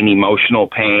pain, emotional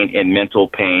pain, and mental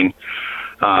pain.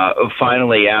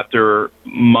 Finally, after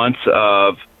months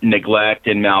of neglect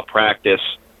and malpractice,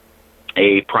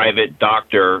 a private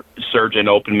surgeon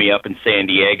opened me up in San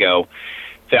Diego,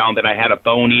 found that I had a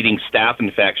bone-eating staph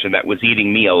infection that was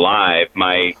eating me alive.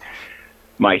 My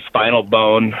spinal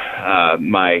bone,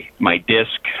 my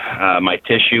disc, my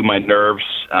tissue, my nerves,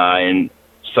 and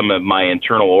some of my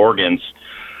internal organs,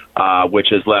 which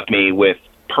has left me with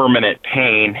permanent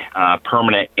pain,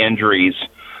 permanent injuries,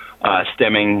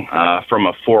 stemming from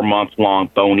a 4-month-long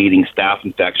bone-eating staph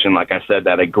infection, like I said,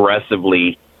 that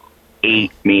aggressively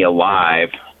ate me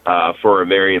alive for a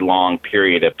very long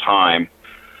period of time,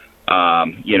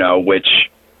 which,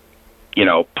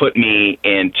 put me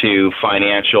into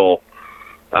financial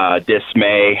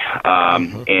dismay,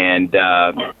 and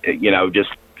just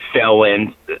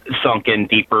sunk in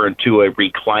deeper into a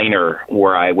recliner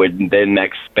where I would then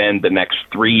spend the next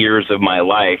 3 years of my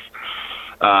life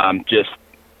just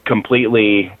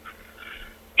completely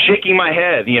shaking my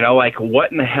head, like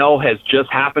what in the hell has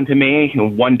just happened to me?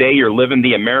 And one day you're living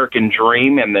the American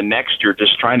dream, and the next you're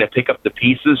just trying to pick up the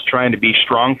pieces, trying to be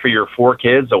strong for your 4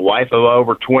 kids, a wife of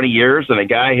over 20 years, and a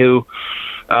guy who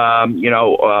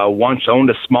once owned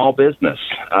a small business,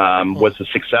 was a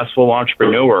successful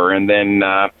entrepreneur. And then,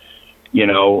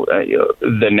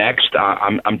 the next,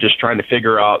 I'm just trying to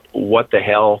figure out what the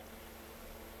hell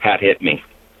had hit me.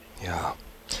 Yeah.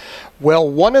 Well,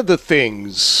 one of the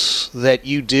things that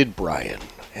you did, Brian,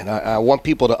 and I want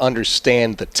people to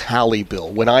understand the Talley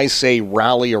bill. When I say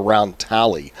rally around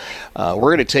Talley, we're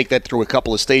going to take that through a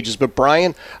couple of stages. But,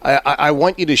 Brian, I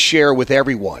want you to share with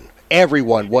everyone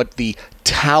what the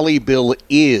Talley bill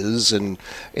is and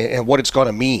what it's going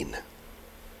to mean.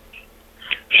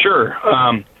 Sure.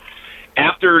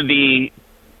 After the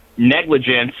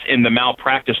negligence in the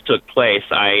malpractice took place,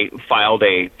 I filed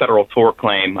a federal tort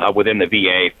claim within the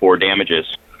VA for damages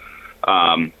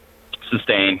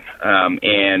sustained.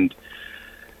 And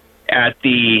at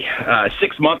the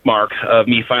 6-month mark of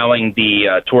me filing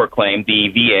the tort claim, the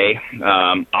VA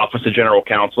Office of General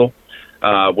Counsel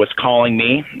was calling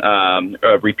me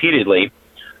repeatedly,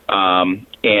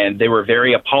 and they were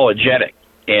very apologetic,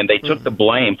 and they took the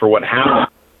blame for what happened,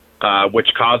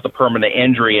 which caused a permanent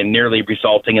injury and nearly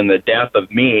resulting in the death of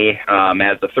me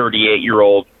as a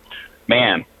 38-year-old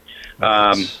man.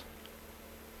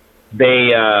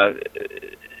 They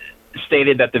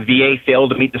stated that the VA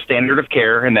failed to meet the standard of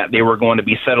care and that they were going to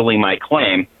be settling my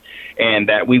claim, and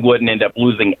that we wouldn't end up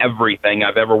losing everything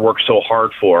I've ever worked so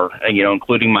hard for,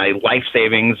 including my life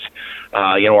savings,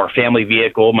 our family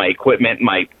vehicle, my equipment,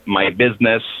 my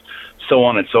business, so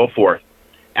on and so forth.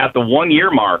 At the 1-year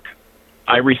mark,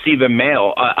 I receive a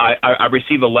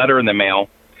letter in the mail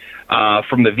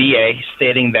from the VA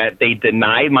stating that they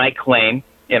denied my claim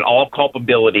in all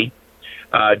culpability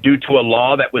due to a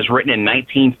law that was written in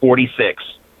 1946.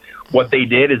 What they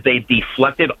did is they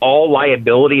deflected all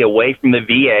liability away from the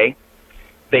VA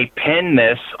They pinned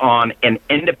this on an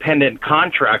independent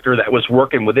contractor that was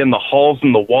working within the halls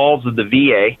and the walls of the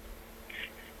VA,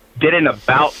 did an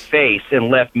about-face, and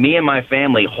left me and my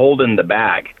family holding the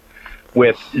bag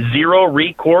with zero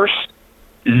recourse,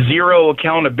 zero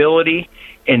accountability,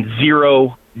 and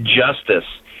zero justice.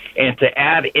 And to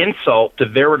add insult to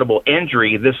veritable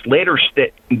injury, this letter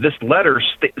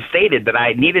stated that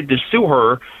I needed to sue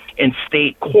her in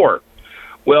state court.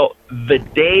 Well, the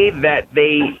day that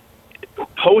they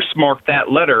postmarked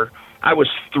that letter, I was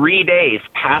 3 days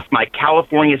past my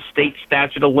California state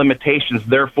statute of limitations,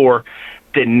 therefore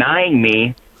denying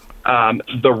me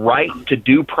the right to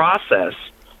due process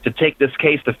to take this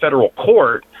case to federal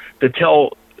court to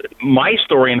tell my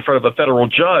story in front of a federal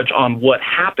judge on what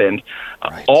happened,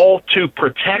 all to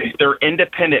protect their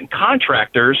independent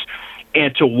contractors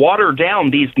and to water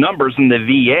down these numbers in the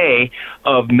VA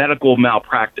of medical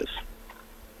malpractice.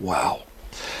 Wow.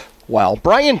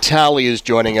 Brian Talley is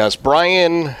joining us.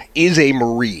 Brian is a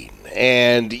Marine,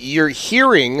 and you're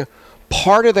hearing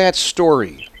part of that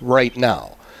story right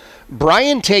now.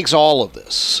 Brian takes all of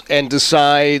this and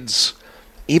decides,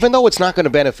 even though it's not going to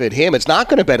benefit him, it's not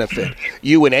going to benefit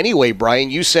you in any way, Brian.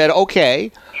 You said,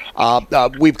 okay,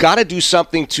 we've got to do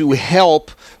something to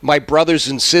help my brothers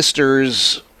and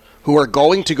sisters who are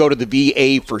going to go to the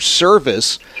VA for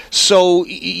service. So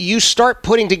you start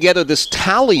putting together this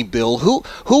tally bill.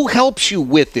 Who helps you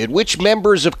with it? Which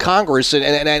members of Congress,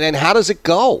 and how does it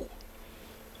go?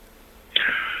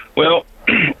 Well,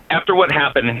 after what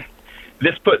happened,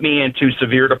 this put me into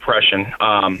severe depression,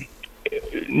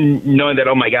 knowing that,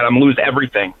 oh my God, I'm going to lose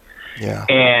everything. Yeah.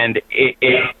 And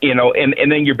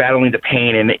and then you're battling the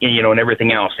pain and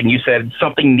everything else. And you said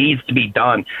something needs to be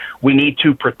done. We need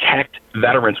to protect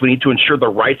veterans. We need to ensure the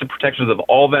rights and protections of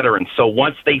all veterans. So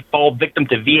once they fall victim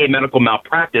to VA medical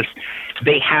malpractice,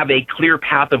 they have a clear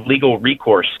path of legal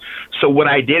recourse. So what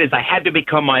I did is I had to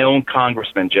become my own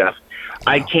congressman, Jeff.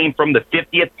 I came from the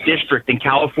 50th district in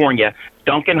California.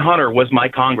 Duncan Hunter was my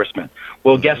congressman.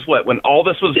 Well, guess what? When all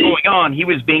this was going on, he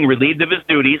was being relieved of his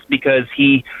duties because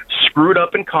he screwed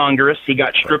up in Congress. He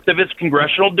got stripped of his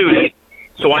congressional duties.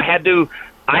 So I had to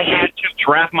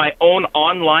draft my own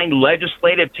online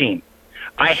legislative team.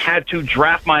 I had to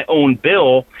draft my own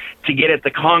bill to get it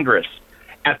to Congress.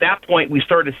 At that point, we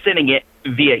started sending it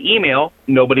via email.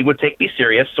 Nobody would take me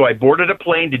serious, so I boarded a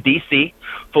plane to D.C.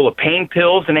 full of pain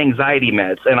pills and anxiety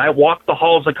meds, and I walked the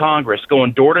halls of Congress,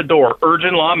 going door to door,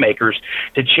 urging lawmakers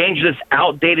to change this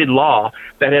outdated law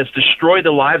that has destroyed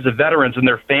the lives of veterans and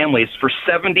their families for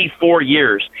 74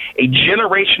 years, a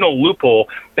generational loophole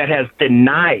that has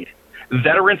denied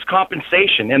veterans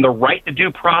compensation and the right to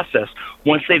due process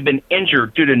once they've been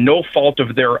injured due to no fault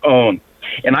of their own.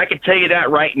 And I can tell you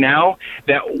that right now,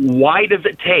 that why does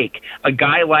it take a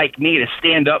guy like me to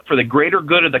stand up for the greater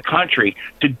good of the country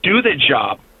to do the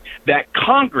job that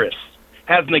Congress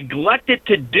has neglected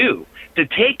to do to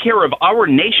take care of our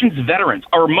nation's veterans,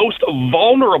 our most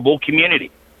vulnerable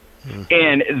community?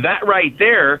 And that right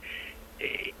there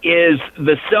is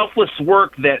the selfless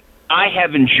work that I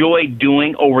have enjoyed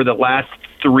doing over the last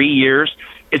 3 years.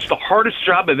 It's the hardest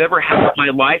job I've ever had in my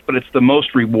life, but it's the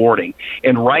most rewarding.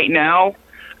 And right now,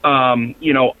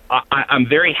 I'm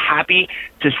very happy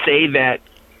to say that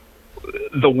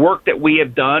the work that we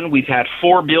have done, we've had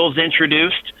 4 bills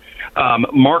introduced.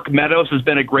 Mark Meadows has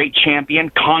been a great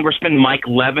champion. Congressman Mike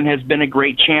Levin has been a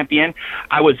great champion.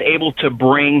 I was able to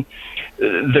bring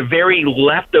the very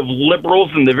left of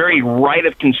liberals and the very right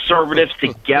of conservatives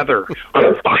together on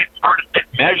a bipartisan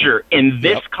measure in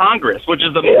this Congress, which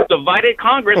is the most divided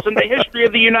Congress in the history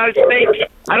of the United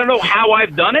States. I don't know how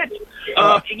I've done it.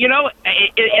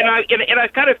 And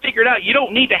I've kind of figured out you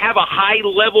don't need to have a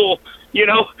high-level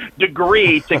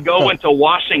degree to go into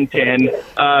Washington,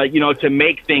 to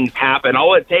make things happen.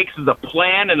 All it takes is a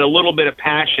plan and a little bit of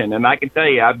passion, and I can tell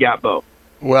you I've got both.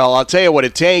 Well, I'll tell you what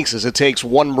it takes is it takes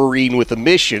one Marine with a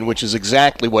mission, which is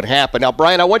exactly what happened. Now,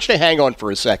 Brian, I want you to hang on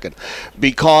for a second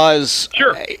because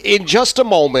in just a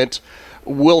moment,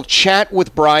 we'll chat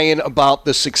with Brian about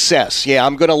the success. Yeah,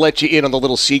 I'm going to let you in on the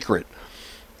little secret.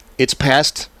 It's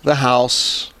past the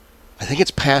House. I think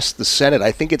it's past the Senate.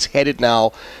 I think it's headed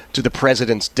now to the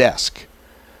president's desk.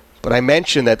 But I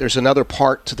mentioned that there's another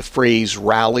part to the phrase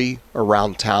rally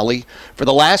around Tally. For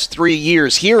the last 3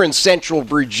 years here in Central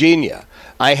Virginia,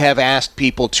 I have asked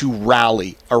people to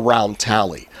rally around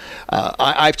Tally.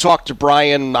 I've talked to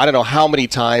Brian, I don't know how many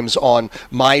times on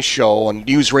my show on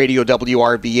News Radio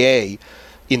WRVA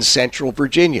in Central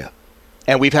Virginia.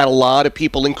 And we've had a lot of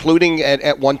people, including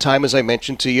at one time, as I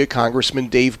mentioned to you, Congressman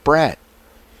Dave Bratt.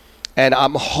 And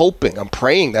I'm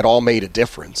praying that all made a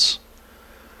difference.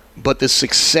 But the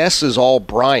success is all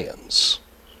Brian's.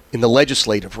 in the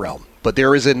legislative realm. But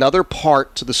there is another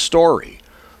part to the story.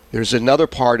 There's another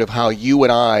part of how you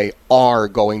and I are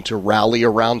going to rally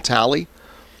around Talley.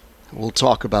 We'll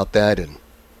talk about that in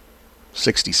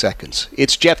 60 seconds.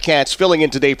 It's Jeff Katz filling in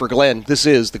today for Glenn. This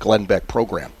is the Glenn Beck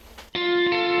Program.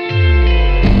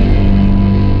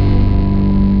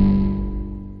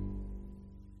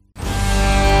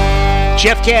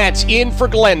 Jeff Katz in for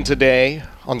Glenn today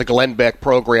on the Glenn Beck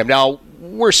Program. Now,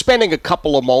 we're spending a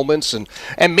couple of moments and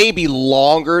maybe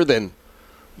longer than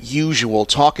usual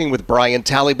talking with Brian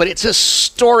Talley, but it's a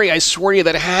story, I swear to you,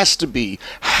 that has to be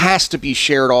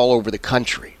shared all over the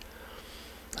country.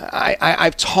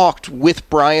 I've talked with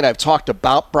Brian. I've talked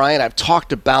about Brian. I've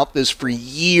talked about this for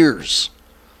years.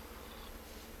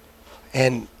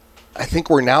 And I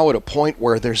think we're now at a point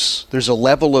where there's a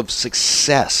level of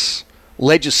success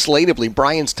legislatively.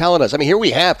 Brian's telling us, I mean, here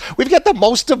we've got the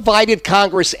most divided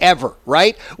Congress ever,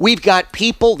 right? We've got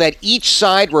people that each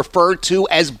side refer to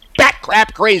as bat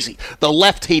crap crazy. The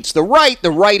left hates the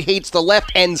right hates the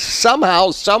left, and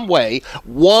somehow, some way,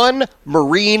 one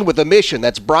Marine with a mission,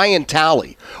 that's Brian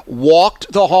Talley,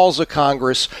 walked the halls of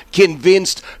Congress,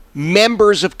 convinced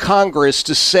members of Congress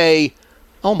to say,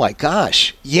 oh my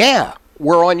gosh, yeah,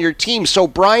 we're on your team. So,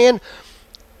 Brian,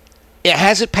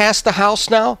 has it passed the House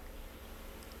now?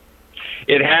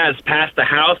 It has passed the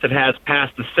House. It has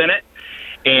passed the Senate.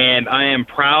 And I am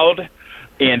proud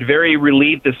and very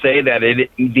relieved to say that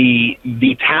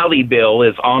the Talley bill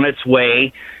is on its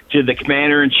way to the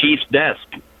Commander-in-Chief's desk.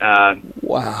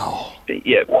 Wow.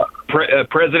 Yeah,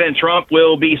 President Trump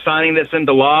will be signing this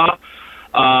into law.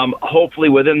 Hopefully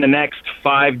within the next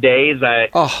 5 days.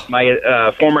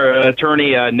 My former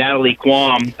attorney, Natalie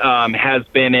Quam, has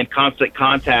been in constant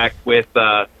contact with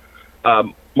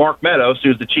Mark Meadows,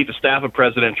 who's the chief of staff of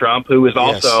President Trump, who is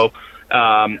also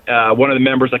one of the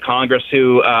members of Congress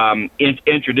who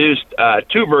introduced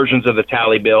two versions of the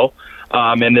Talley bill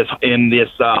in this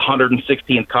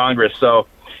 116th Congress. So,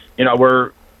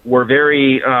 we're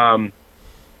very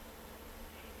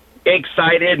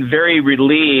excited, very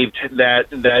relieved that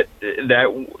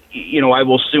I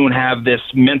will soon have this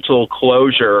mental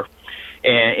closure,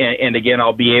 and again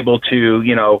I'll be able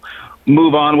to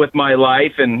move on with my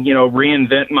life and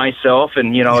reinvent myself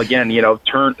and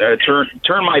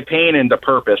turn my pain into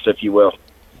purpose, if you will.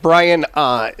 Brian,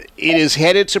 it is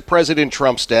headed to President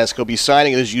Trump's desk. He'll be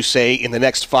signing it, as you say, in the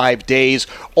next 5 days.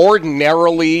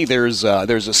 Ordinarily, there's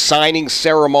a signing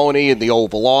ceremony in the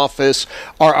Oval Office.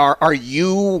 Are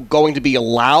you going to be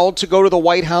allowed to go to the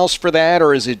White House for that,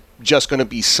 or is it just going to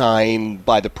be signed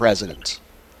by the president?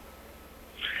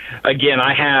 Again,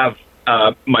 I have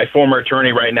my former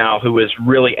attorney right now who is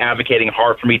really advocating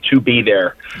hard for me to be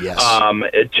there,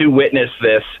 to witness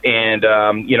this. And,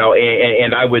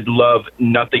 and I would love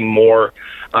nothing more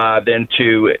than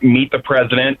to meet the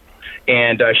president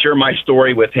and share my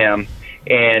story with him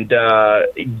and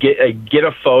get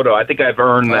a photo. I think I've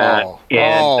earned that.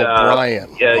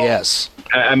 Brian. Yes.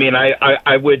 I mean,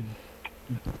 I would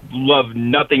love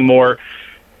nothing more.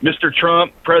 Mr.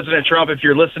 Trump, President Trump, if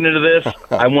you're listening to this,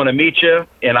 I want to meet you,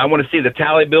 and I want to see the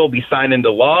Talley bill be signed into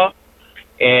law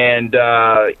and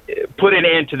put an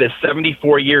end to this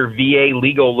 74-year VA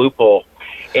legal loophole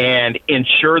and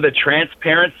ensure the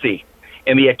transparency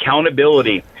and the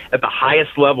accountability at the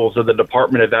highest levels of the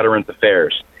Department of Veterans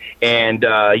Affairs. And,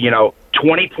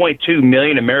 20.2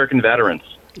 million American veterans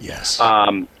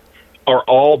are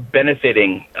all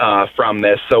benefiting from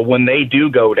this. So when they do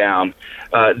go down,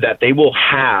 that they will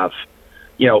have,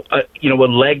 a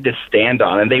leg to stand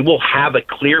on, and they will have a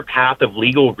clear path of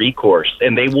legal recourse,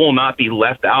 and they will not be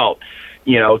left out,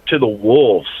 to the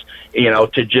wolves,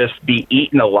 to just be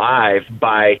eaten alive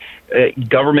by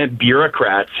government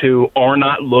bureaucrats who are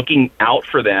not looking out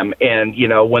for them. And,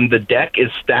 when the deck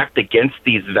is stacked against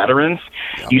these veterans,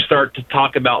 you start to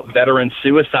talk about veteran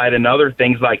suicide and other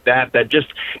things like that just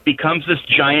becomes this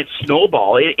giant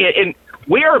snowball. And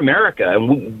we are America,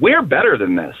 and we're better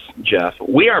than this, Jeff.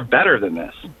 We are better than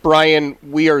this. Brian,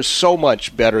 we are so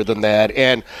much better than that.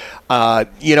 And, I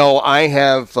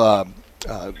have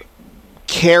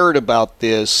cared about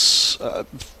this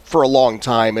for a long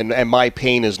time, and my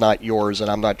pain is not yours, and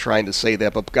I'm not trying to say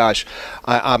that, but gosh,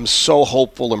 I'm so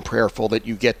hopeful and prayerful that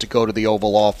you get to go to the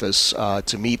Oval Office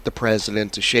to meet the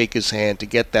president, to shake his hand, to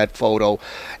get that photo.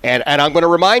 And I'm going to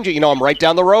remind you, I'm right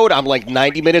down the road. I'm like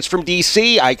 90 minutes from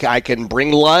D.C. I can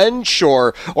bring lunch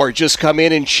or just come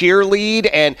in and cheerlead.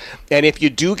 And if you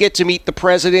do get to meet the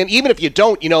president, even if you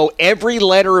don't, every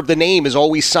letter of the name is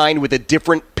always signed with a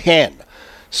different pen.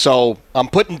 So I'm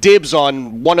putting dibs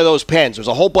on one of those pens. There's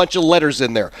a whole bunch of letters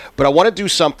in there. But I want to do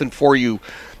something for you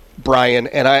Brian,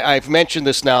 and I've mentioned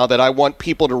this now, that I want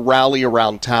people to rally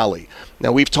around Tally.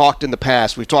 Now, we've talked in the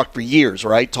past, we've talked for years,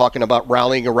 right, talking about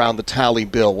rallying around the Tally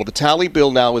bill. Well, the Tally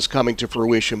bill now is coming to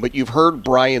fruition, but you've heard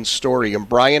Brian's story. And,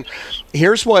 Brian,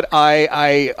 here's what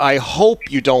I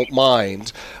hope you don't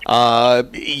mind.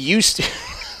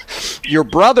 Your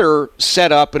brother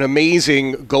set up an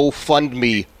amazing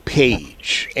GoFundMe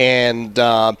page, and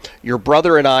your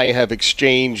brother and I have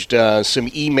exchanged some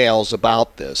emails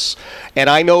about this. And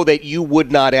I know that you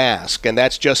would not ask, and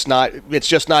it's just not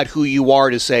who you are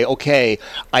to say, okay,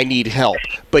 I need help.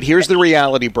 But here's the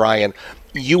reality, Brian.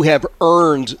 You have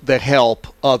earned the help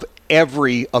of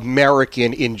every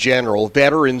American in general,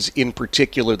 veterans in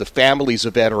particular, the families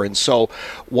of veterans. So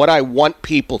what I want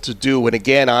people to do, and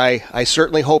again, I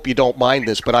certainly hope you don't mind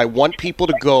this, but I want people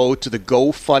to go to the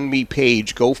GoFundMe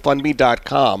page,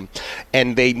 GoFundMe.com,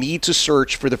 and they need to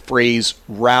search for the phrase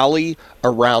Rally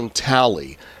Around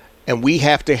Tally. And we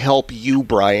have to help you,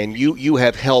 Brian. You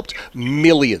have helped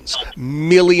millions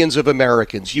of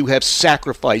Americans. You have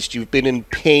sacrificed. You've been in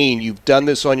pain. You've done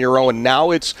this on your own.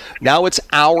 Now it's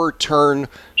our turn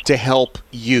to help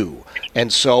you.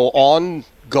 And so on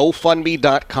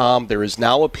GoFundMe.com, there is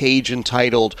now a page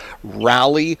entitled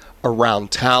Rally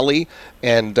Around Tally.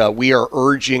 And we are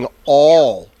urging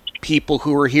all people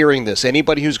who are hearing this,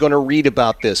 anybody who's going to read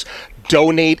about this,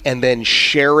 donate and then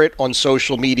share it on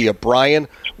social media. Brian,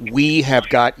 we have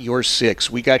got your six.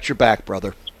 We got your back,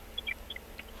 brother.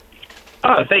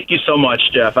 Thank you so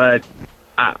much, Jeff. I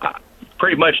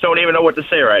pretty much don't even know what to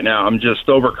say right now. I'm just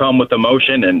overcome with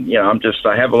emotion, and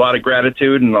I have a lot of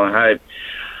gratitude, and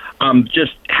I'm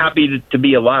just happy to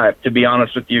be alive, to be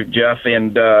honest with you, Jeff.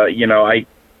 And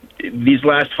these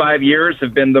last 5 years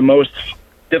have been the most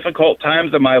difficult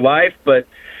times of my life, but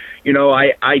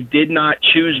I did not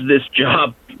choose this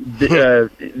job.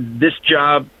 This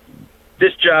job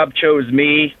chose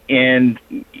me, and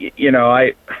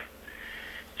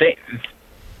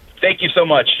thank you so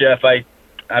much, Jeff.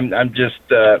 I'm just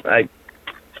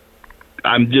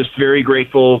very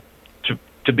grateful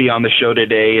to be on the show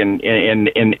today,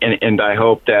 and I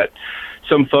hope that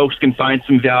some folks can find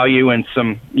some value and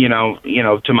some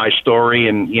to my story,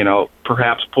 and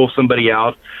perhaps pull somebody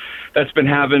out that's been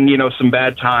having some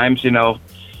bad times. I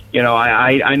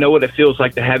know what it feels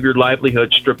like to have your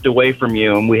livelihood stripped away from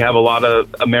you, and we have a lot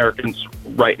of Americans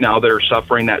right now that are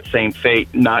suffering that same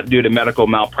fate, not due to medical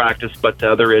malpractice, but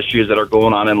to other issues that are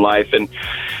going on in life. And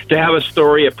to have a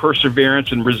story of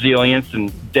perseverance and resilience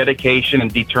and dedication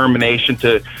and determination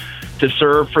to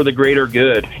serve for the greater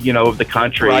good, of the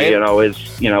country, Ryan? It's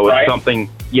something.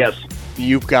 Yes,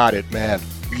 you've got it, man.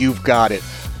 You've got it.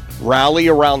 Rally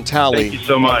Around Tally. Thank you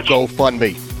so much.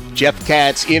 GoFundMe. Jeff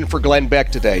Katz in for Glenn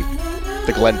Beck today.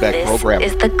 The Glenn Beck Program.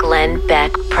 This is the Glenn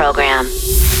Beck Program.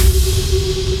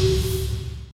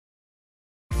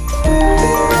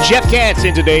 Jeff Katz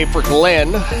in today for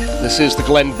Glenn. This is the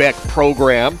Glenn Beck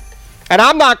Program. And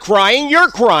I'm not crying, you're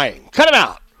crying. Cut it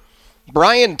out.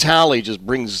 Brian Tally just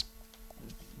brings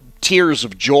tears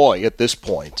of joy at this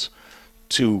point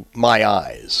to my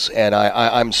eyes. And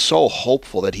I'm so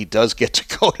hopeful that he does get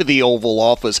to go to the Oval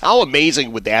Office. How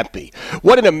amazing would that be?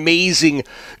 What an amazing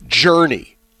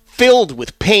journey, filled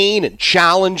with pain and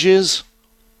challenges.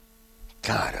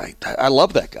 God, I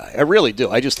love that guy. I really do.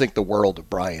 I just think the world of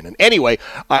Brian. And anyway,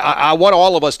 I want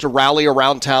all of us to rally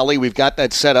around Tally. We've got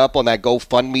that set up on that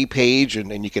GoFundMe page,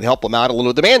 and you can help him out a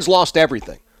little. The man's lost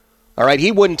everything. All right,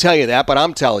 he wouldn't tell you that, but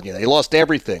I'm telling you, he lost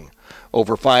everything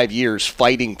over 5 years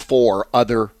fighting for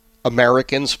other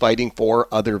Americans, fighting for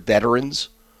other veterans.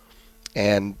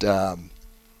 And I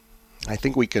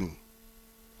think we can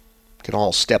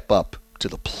all step up to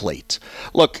the plate.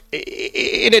 Look,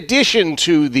 in addition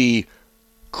to the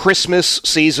Christmas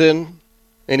season,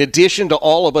 in addition to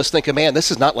all of us thinking, man,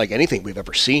 this is not like anything we've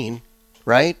ever seen,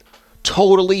 right?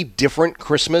 Totally different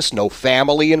Christmas, no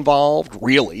family involved,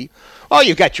 really. Oh,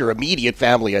 you've got your immediate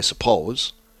family, I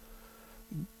suppose.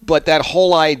 But that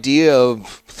whole idea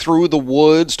of through the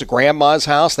woods to grandma's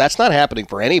house, that's not happening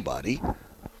for anybody.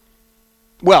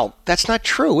 Well, that's not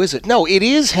true, is it? No, it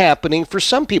is happening for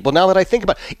some people. Now that I think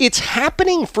about it, it's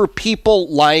happening for people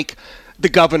like the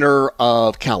governor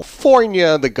of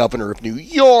California, the governor of New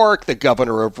York, the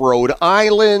governor of Rhode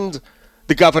Island,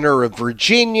 the governor of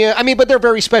Virginia. I mean, but they're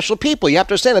very special people. You have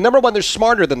to understand that. Number one, they're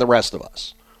smarter than the rest of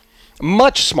us.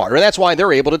 Much smarter. And that's why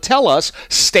they're able to tell us,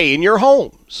 stay in your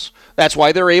homes. That's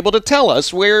why they're able to tell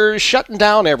us we're shutting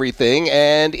down everything,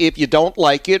 and if you don't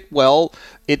like it, well,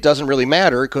 it doesn't really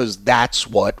matter because that's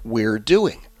what we're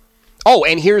doing. Oh,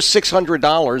 and here's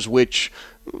 $600, which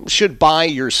should buy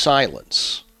your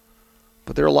silence.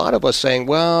 But there are a lot of us saying,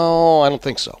 well, I don't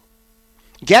think so.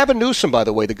 Gavin Newsom, by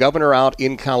the way, the governor out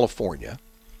in California,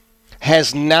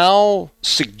 has now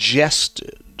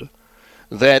suggested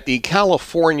that the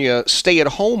California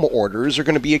stay-at-home orders are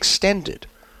going to be extended.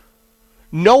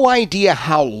 No idea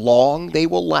how long they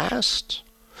will last.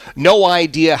 No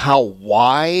idea how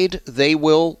wide they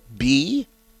will be.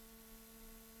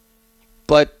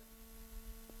 But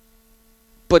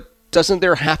doesn't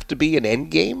there have to be an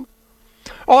end game?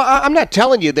 Oh, I'm not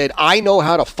telling you that I know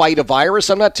how to fight a virus.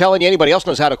 I'm not telling you anybody else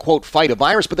knows how to, quote, fight a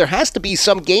virus. But there has to be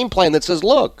some game plan that says,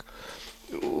 look,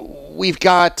 we've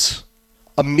got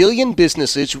 1 million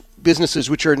businesses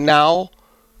which are now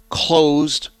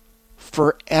closed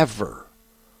forever.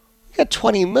 We've got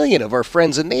 20 million of our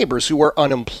friends and neighbors who are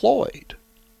unemployed.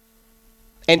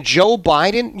 And Joe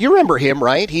Biden, you remember him,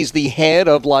 right? He's the head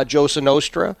of La Cosa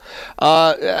Nostra.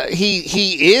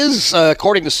 He is,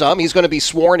 according to some, he's going to be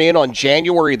sworn in on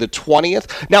January the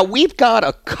 20th. Now, we've got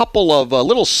a couple of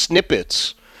little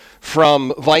snippets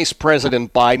from Vice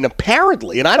President Biden,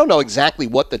 apparently, and I don't know exactly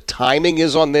what the timing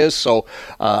is on this, so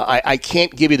I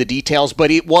can't give you the details, but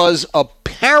it was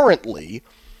apparently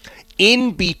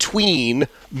in between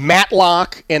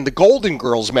Matlock and the Golden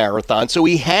Girls marathon, so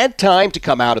he had time to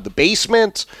come out of the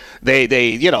basement.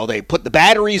 They put the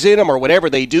batteries in him or whatever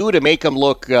they do to make him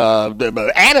look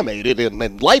animated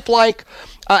and lifelike.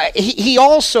 He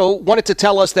also wanted to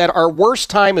tell us that our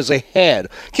worst time is ahead.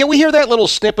 Can we hear that little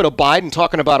snippet of Biden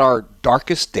talking about our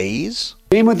darkest days?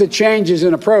 Even with the changes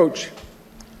in approach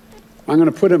I'm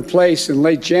going to put in place in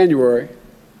late January,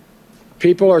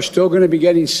 people are still going to be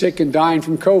getting sick and dying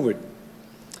from COVID.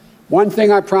 One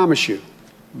thing I promise you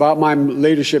about my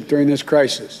leadership during this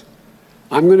crisis,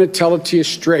 I'm going to tell it to you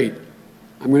straight.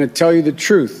 I'm going to tell you the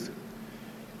truth.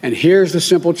 And here's the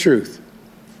simple truth.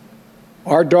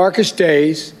 Our darkest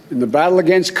days in the battle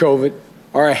against COVID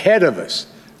are ahead of us,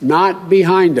 not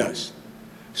behind us.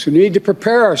 So we need to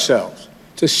prepare ourselves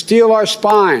to steel our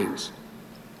spines.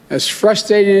 As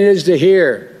frustrating it is to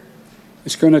hear,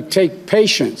 it's going to take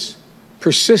patience,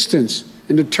 persistence,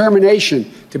 and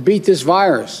determination to beat this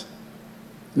virus.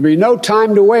 There'll be no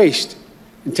time to waste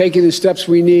in taking the steps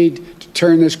we need to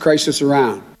turn this crisis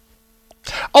around.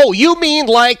 Oh, you mean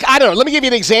like, I don't know, let me give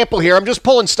you an example here. I'm just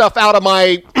pulling stuff out of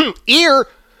my ear.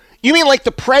 You mean like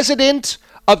the president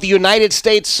of the United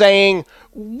States saying,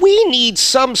 we need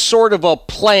some sort of a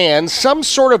plan, some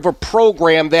sort of a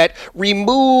program that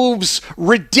removes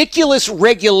ridiculous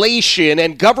regulation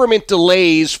and government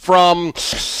delays from,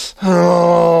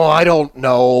 I don't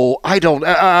know,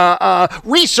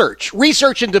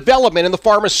 research and development in the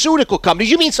pharmaceutical companies.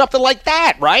 You mean something like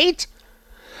that, right?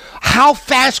 How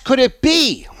fast could it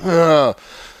be?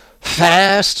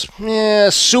 Fast,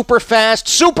 super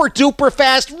duper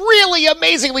fast, really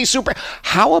amazingly super.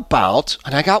 How about,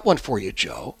 and I got one for you,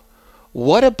 Joe,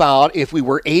 what about if we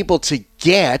were able to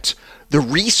get the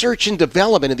research and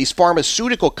development of these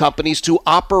pharmaceutical companies to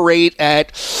operate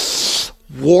at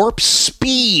warp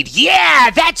speed? Yeah,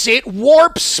 that's it,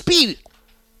 warp speed.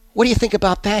 What do you think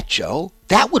about that, Joe?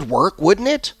 That would work, wouldn't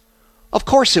it? Of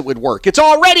course it would work. It's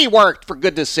already worked, for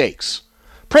goodness sakes.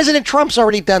 President Trump's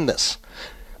already done this.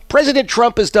 President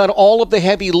Trump has done all of the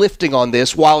heavy lifting on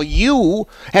this while you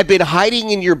have been hiding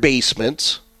in your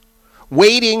basement,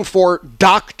 waiting for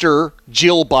Dr.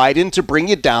 Jill Biden to bring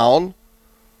you down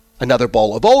another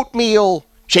bowl of oatmeal,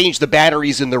 change the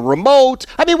batteries in the remote.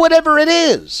 I mean, whatever it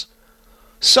is.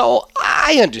 So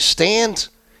I understand.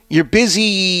 You're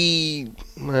busy.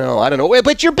 Well, I don't know,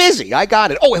 but you're busy. I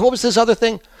got it. Oh, and what was this other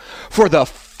thing? For the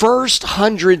first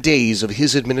 100 days of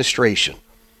his administration,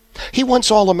 he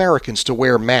wants all Americans to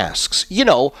wear masks. You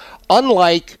know,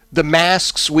 unlike the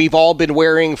masks we've all been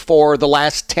wearing for the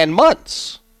last 10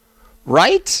 months.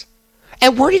 Right?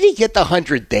 And where did he get the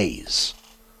 100 days?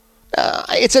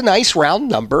 It's a nice round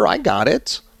number. I got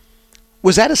it.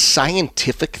 Was that a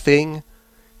scientific thing?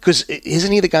 Because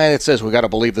isn't he the guy that says we got to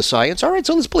believe the science? All right,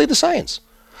 so let's believe the science.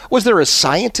 Was there a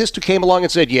scientist who came along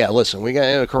and said, yeah, listen, we got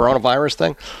a coronavirus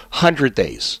thing? 100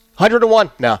 days. 101?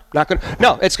 No, not going to.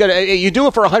 No, it's going to. You do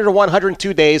it for 101,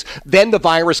 102 days, then the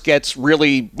virus gets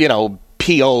really,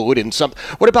 PO'd and some.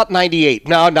 What about 98?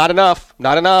 No, not enough.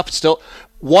 Not enough. Still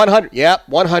 100. Yeah,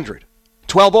 100.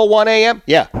 12:01 a.m.?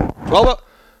 Yeah. 12.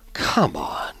 Come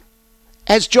on.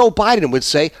 As Joe Biden would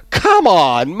say, come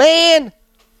on, man.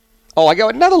 Oh, I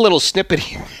got another little snippet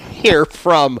here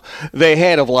from the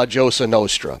head of La Cosa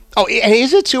Nostra. Oh, and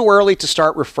is it too early to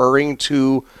start referring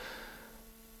to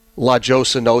La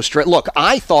Cosa Nostra? Look,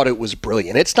 I thought it was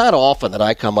brilliant. It's not often that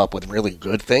I come up with really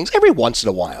good things. Every once in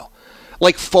a while.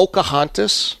 Like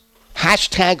Pocahontas.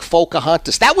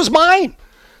 #Pocahontas. That was mine.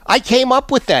 I came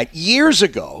up with that years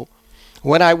ago.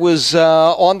 when I was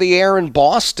on the air in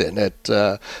Boston at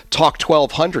Talk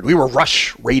 1200. We were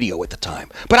Rush Radio at the time.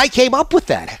 But I came up with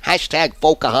that. Hashtag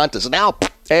Pocahontas. And now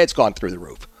it's gone through the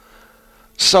roof.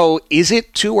 So is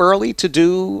it too early to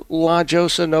do La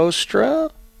Cosa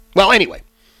Nostra? Well, anyway,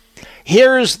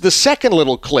 here's the second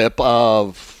little clip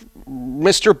of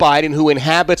Mr. Biden, who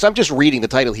inhabits, I'm just reading the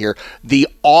title here, the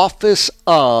office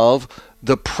of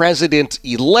the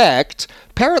president-elect.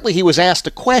 Apparently he was asked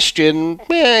a question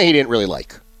he didn't really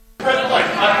like.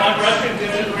 President-elect, on Russian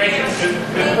disinformation,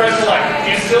 Mr. President-elect,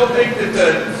 do you still think that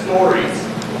the stories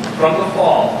from the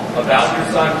fall about your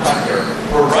son Hunter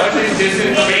were Russian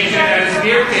disinformation and a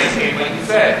smear campaign, like you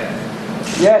said?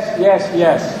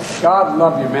 Yes. God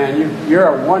love you, man. You're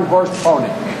a one-horse pony.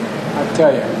 I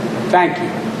tell you. Thank you.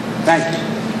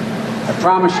 I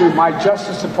promise you, my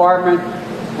Justice Department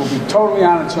will be totally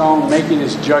on its own, making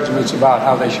its judgments about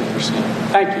how they should proceed.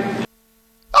 Thank you.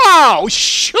 Oh,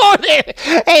 sure.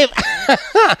 Hey,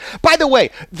 by the way,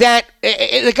 that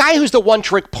the guy who's the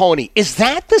one-trick pony, is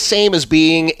that the same as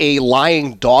being a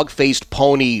lying dog-faced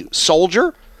pony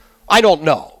soldier? I don't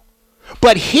know.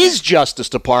 But his Justice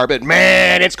Department,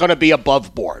 man, it's going to be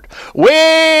above board. We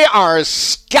are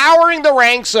scouring the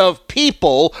ranks of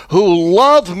people who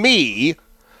love me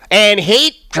and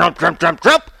hate Trump.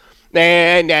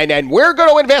 And we're going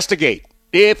to investigate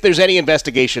if there's any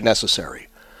investigation necessary.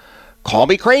 Call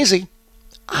me crazy.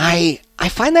 I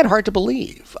find that hard to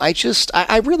believe. I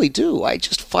really do. I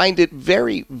just find it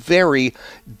very, very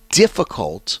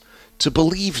difficult to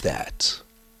believe that.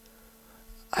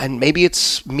 And maybe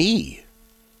it's me.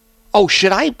 Oh,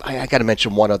 should I got to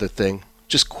mention one other thing,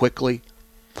 just quickly.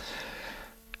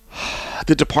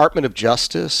 The Department of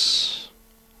Justice,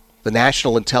 the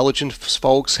National Intelligence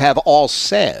folks have all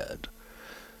said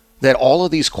that all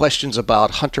of these questions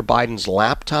about Hunter Biden's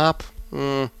laptop,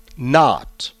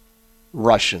 not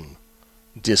Russian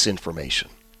disinformation.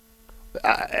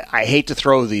 I hate to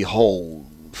throw the whole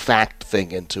fact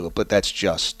thing into it, but that's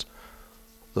just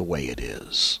the way it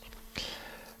is.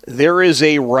 There is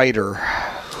a writer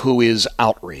who is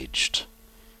outraged.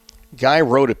 Guy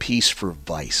wrote a piece for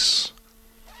Vice.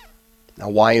 Now,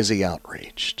 why is he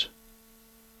outraged?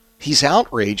 He's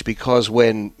outraged because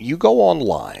when you go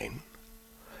online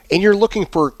and you're looking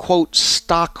for, quote,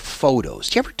 stock photos.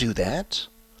 Do you ever do that?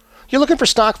 You're looking for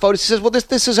stock photos. He says, well,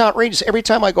 this is outrageous. Every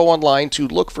time I go online to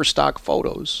look for stock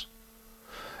photos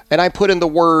and I put in the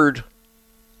word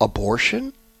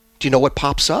abortion, do you know what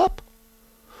pops up?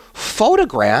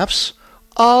 Photographs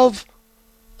of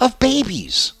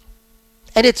babies.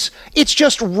 And it's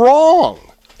just wrong.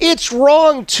 It's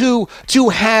wrong to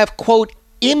have, quote,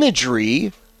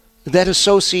 imagery that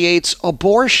associates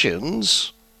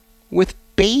abortions with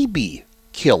baby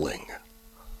killing.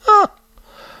 I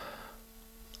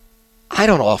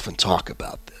don't often talk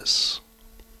about this.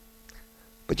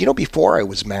 But before I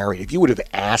was married, if you would have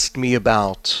asked me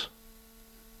about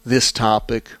this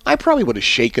topic, I probably would have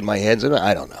shaken my head and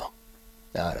I don't know.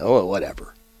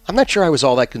 Whatever. I'm not sure I was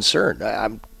all that concerned.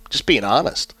 I'm just being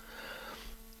honest.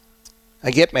 I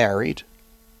get married,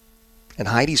 and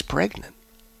Heidi's pregnant.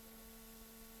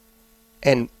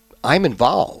 And I'm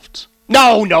involved.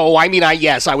 No, I mean,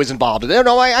 yes, I was involved.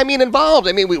 No, I mean involved.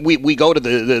 I mean, we go to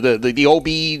the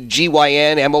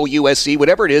OB-GYN, MOUSC,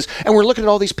 whatever it is, and we're looking at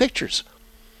all these pictures.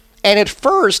 And at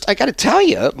first, I got to tell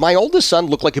you, my oldest son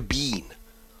looked like a bean.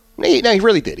 No, he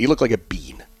really did. He looked like a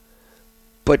bean.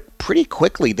 But pretty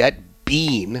quickly, that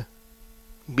bean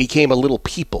became a little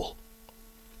people.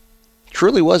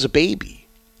 Truly was a baby.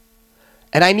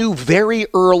 And I knew very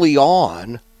early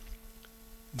on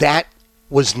that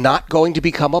was not going to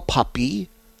become a puppy.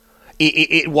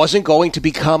 It wasn't going to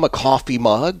become a coffee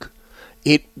mug.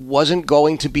 It wasn't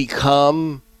going to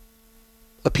become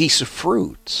a piece of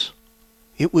fruit.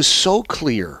 It was so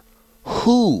clear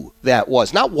who that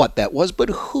was. Not what that was, but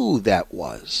who that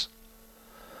was.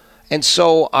 And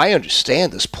so I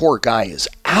understand this poor guy is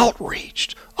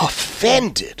outraged,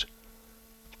 offended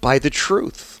by the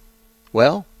truth.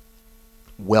 Well,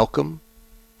 welcome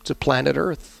to planet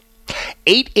Earth.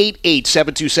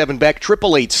 888-727-BECK,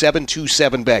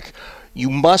 888-727-BECK. You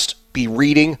must be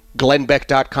reading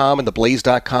glennbeck.com and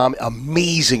theblaze.com.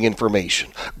 Amazing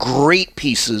information. Great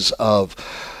pieces of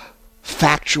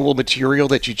factual material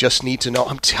that you just need to know.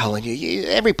 I'm telling you,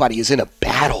 everybody is in a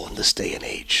battle in this day and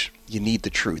age. You need the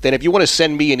truth. And if you want to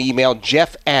send me an email,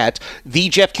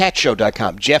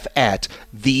 jeff@thejeffkatzshow.com.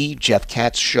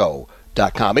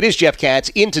 jeff@thejeffkatzshow.com. It is Jeff Katz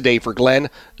in today for Glenn.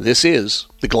 This is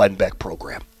the Glenn Beck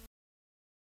Program.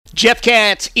 Jeff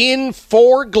Katz in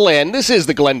for Glenn. This is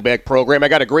the Glenn Beck program. I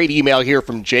got a great email here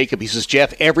from Jacob. He says,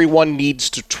 Jeff, everyone needs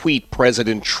to tweet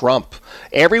President Trump.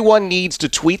 Everyone needs to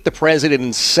tweet the president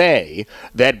and say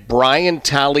that Brian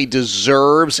Talley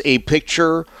deserves a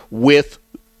picture with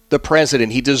the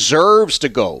president. He deserves to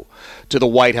go to the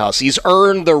White House. He's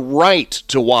earned the right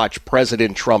to watch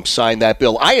President Trump sign that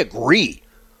bill. I agree.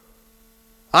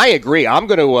 I'm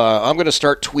going to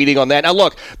start tweeting on that. Now,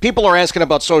 look, people are asking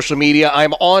about social media.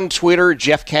 I'm on Twitter,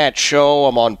 Jeff Katz Show.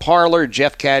 I'm on Parler,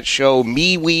 Jeff Katz Show.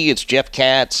 MeWe, it's Jeff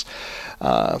Katz.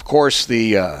 Of course,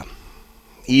 the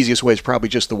easiest way is probably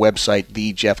just the website,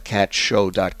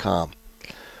 thejeffkatzshow.com.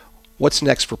 What's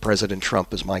next for President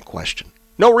Trump is my question.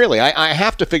 No, really, I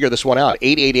have to figure this one out.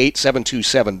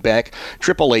 888-727-BECK,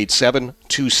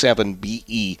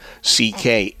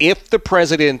 888-727-BECK. If the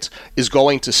president is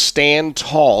going to stand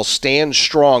tall, stand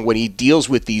strong when he deals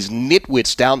with these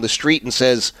nitwits down the street and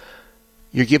says,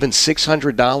 you're giving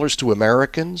 $600 to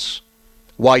Americans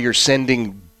while you're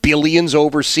sending billions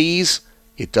overseas,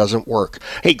 it doesn't work.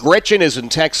 Hey, Gretchen is in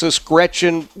Texas.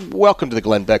 Gretchen, welcome to the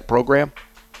Glenn Beck program.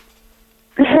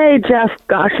 Hey, Jeff.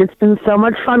 Gosh, it's been so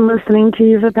much fun listening to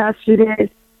you the past few days.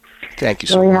 Thank you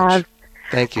so much.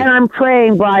 Thank you. And I'm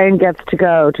praying Brian gets to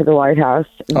go to the White House.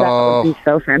 That would be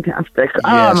so fantastic. Yes.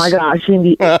 Oh, my gosh.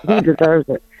 He deserves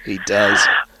it. He does.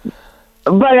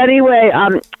 But anyway,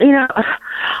 I'm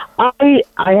a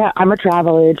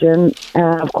travel agent,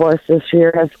 and of course this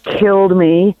year has killed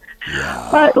me. Yeah.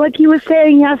 But like you were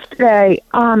saying yesterday,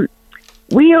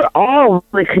 we are all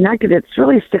really connected. It's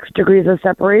really 6 degrees of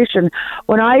separation.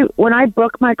 When I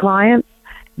book my clients,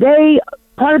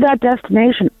 part of that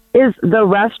destination is the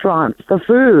restaurants, the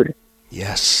food.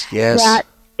 Yes. That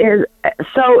is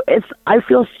so. I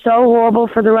feel so horrible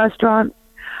for the restaurant,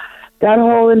 that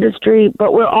whole industry.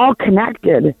 But we're all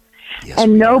connected, Yes,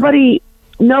 and nobody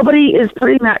is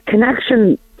putting that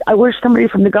connection. I wish somebody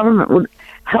from the government would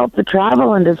help the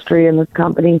travel industry in this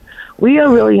company. We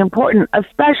are really important,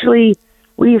 especially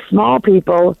we small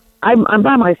people. I'm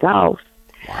by myself.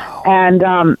 Wow. And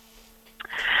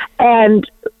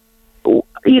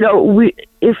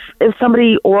if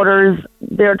somebody orders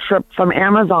their trip from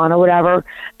Amazon or whatever,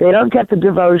 they don't get the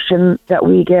devotion that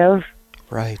we give.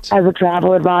 Right. As a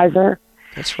travel advisor.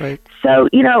 That's right. So,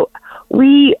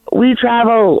 we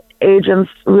travel agents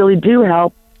really do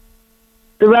help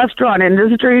the restaurant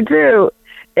industry too.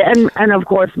 And of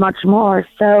course much more.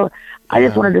 So I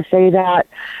just wanted to say that.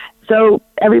 So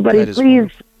everybody,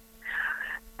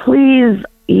 please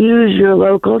use your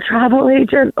local travel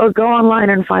agent or go online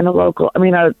and find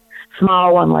a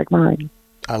small one like mine.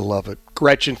 I love it.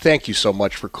 Gretchen, thank you so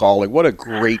much for calling. What a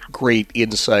great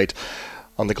insight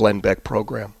on the Glenn Beck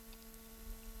program.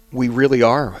 We really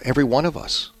are. Every one of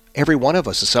us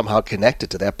is somehow connected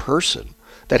to that person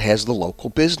that has the local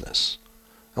business.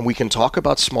 And we can talk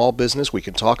about small business, we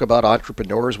can talk about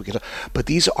entrepreneurs, but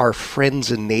these are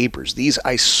friends and neighbors. These,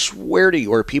 I swear to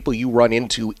you, are people you run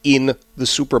into in the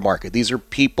supermarket. These are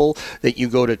people that you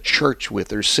go to church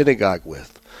with or synagogue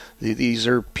with. These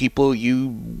are people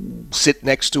you sit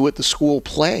next to at the school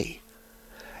play.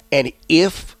 And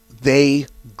if they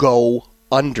go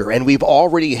under, and we've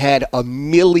already had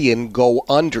 1 million go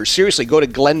under. Seriously, go to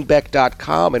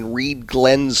glennbeck.com and read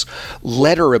Glenn's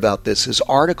letter about this, his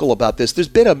article about this. There's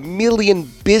been 1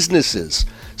 million businesses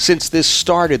since this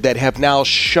started that have now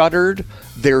shuttered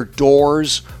their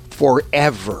doors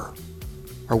forever.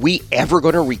 Are we ever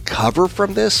going to recover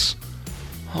from this?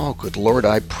 Oh, good Lord,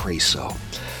 I pray so.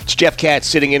 It's Jeff Katz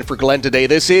sitting in for Glenn today.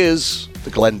 This is the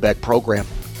Glenn Beck program.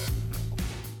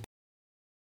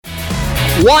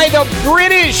 Why the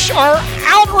British are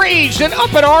outraged and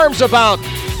up in arms about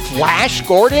Flash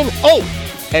Gordon. Oh,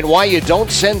 and why you don't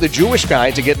send the Jewish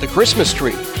guy to get the Christmas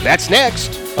tree. That's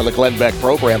next on the Glenn Beck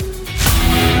program.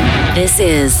 This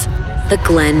is the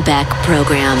Glenn Beck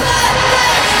program.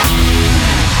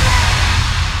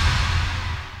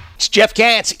 It's Jeff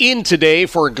Katz in today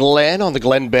for Glenn on the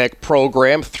Glenn Beck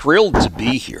program. Thrilled to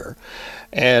be here.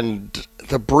 And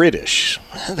the British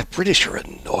are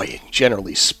annoying,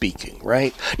 generally speaking,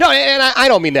 right? No, and I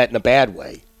don't mean that in a bad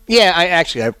way. Yeah,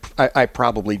 I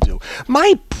probably do.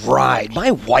 My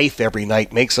wife every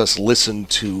night makes us listen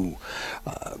to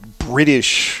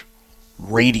British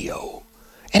radio.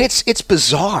 And it's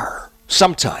bizarre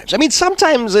sometimes. I mean,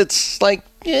 sometimes it's like,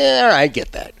 yeah, I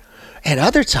get that. And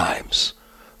other times,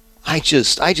 I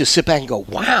just sit back and go,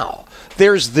 wow,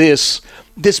 there's this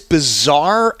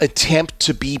bizarre attempt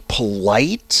to be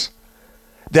polite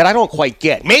that I don't quite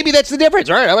get. Maybe that's the difference.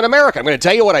 All right, I'm in America. I'm going to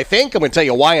tell you what I think. I'm going to tell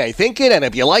you why I think it. And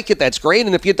if you like it, that's great.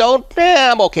 And if you don't,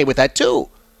 I'm okay with that too.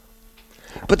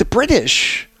 But the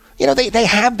British, they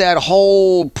have that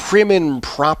whole prim and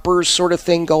proper sort of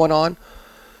thing going on.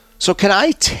 So can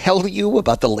I tell you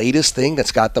about the latest thing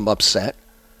that's got them upset?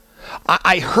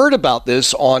 I heard about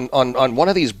this on one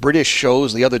of these British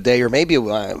shows the other day, or maybe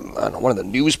on one of the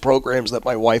news programs that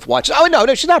my wife watches. Oh, no,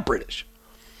 she's not British.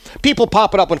 People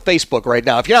popping up on Facebook right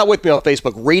now. If you're not with me on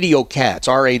Facebook, Radio Cats,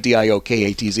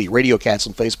 RADIOKATZ, Radio Cats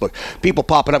on Facebook. People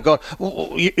popping up going,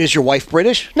 well, is your wife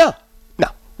British? No.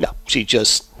 She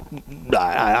just,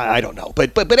 I don't know.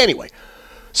 But anyway,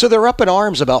 so they're up in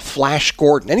arms about Flash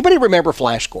Gordon. Anybody remember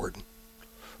Flash Gordon?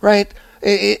 Right?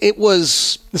 It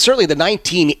was certainly the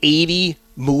 1980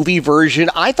 movie version.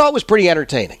 I thought was pretty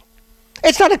entertaining.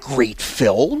 It's not a great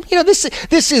film.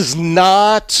 This is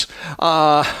not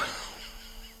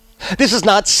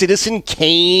Citizen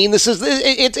Kane.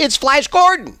 It's Flash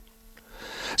Gordon.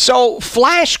 So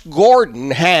Flash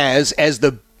Gordon has as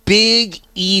the big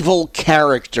evil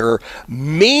character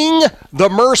Ming the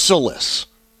Merciless.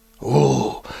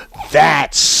 Ooh,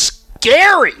 that's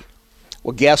scary.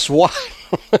 Well, guess what?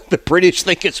 The British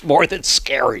think it's more than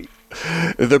scary.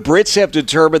 The Brits have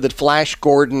determined that Flash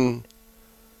Gordon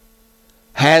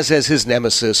has as his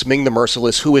nemesis Ming the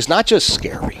Merciless, who is not just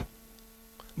scary,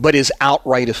 but is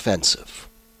outright offensive.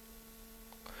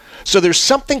 So there's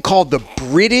something called the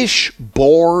British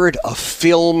Board of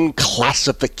Film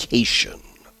Classification.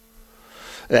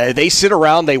 They sit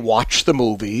around, they watch the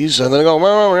movies, and they go,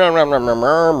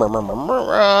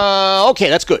 okay,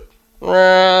 that's good.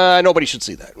 Nobody should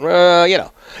see that.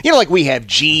 Like we have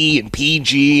G and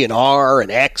PG and R and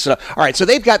X. All right, so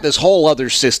they've got this whole other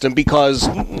system because,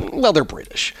 well, they're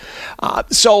British.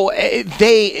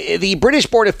 The British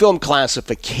Board of Film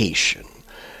Classification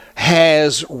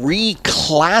has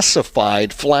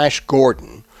reclassified Flash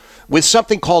Gordon with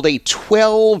something called a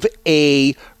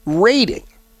 12A rating.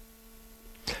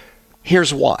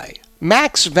 Here's why.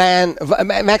 Max von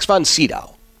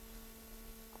Sydow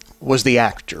was the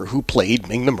actor who played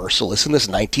Ming the Merciless in this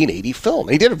 1980 film.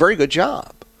 He did a very good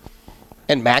job.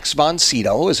 And Max von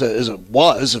Sydow was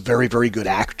a very, very good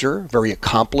actor, very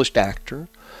accomplished actor.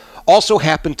 Also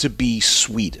happened to be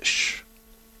Swedish.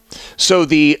 So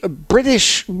the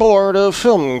British Board of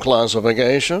Film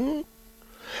Classification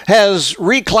has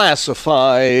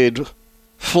reclassified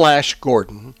Flash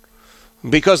Gordon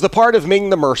because the part of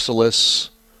Ming the Merciless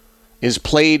is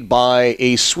played by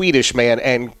a Swedish man,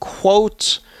 and,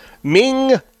 quote,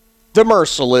 Ming the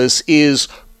Merciless is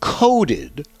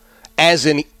coded as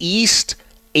an East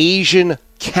Asian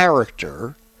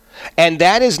character, and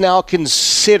that is now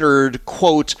considered,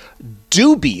 quote,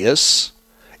 dubious,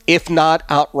 if not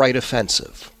outright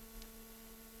offensive.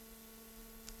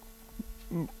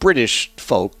 British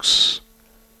folks,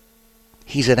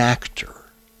 he's an actor.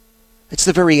 It's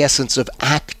the very essence of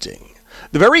acting.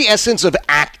 The very essence of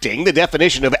acting, the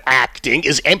definition of acting,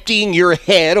 is emptying your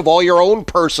head of all your own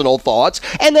personal thoughts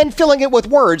and then filling it with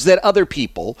words that other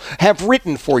people have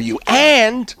written for you.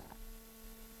 And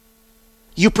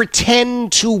you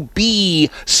pretend to be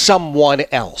someone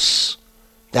else.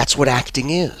 That's what acting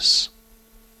is.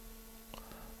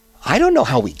 I don't know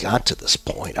how we got to this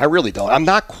point. I really don't. I'm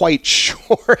not quite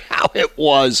sure how it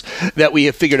was that we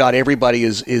have figured out everybody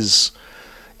is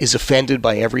offended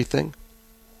by everything.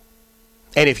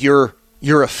 And if you're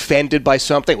offended by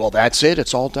something, well, that's it.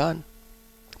 It's all done.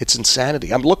 It's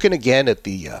insanity. I'm looking again at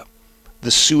the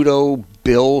pseudo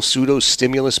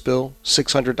stimulus bill,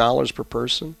 $600 per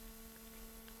person.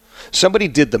 Somebody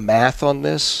did the math on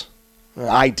this.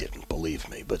 I didn't, believe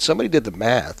me, but somebody did the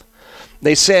math.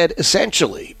 They said,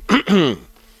 essentially,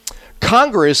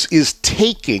 Congress is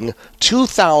taking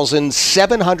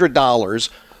 $2,700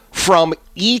 from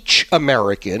each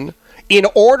American in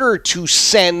order to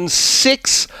send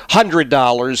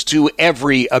 $600 to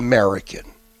every American.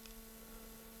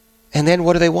 And then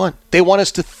what do they want? They want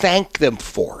us to thank them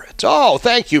for it. Oh,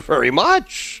 thank you very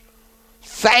much.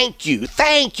 Thank you.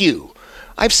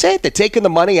 I've said they're taking the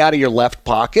money out of your left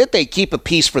pocket. They keep a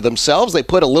piece for themselves. They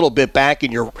put a little bit back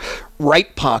in your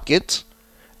right pocket.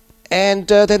 And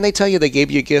then they tell you they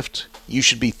gave you a gift. You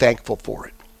should be thankful for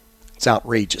it. It's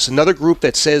outrageous. Another group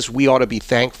that says we ought to be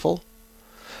thankful.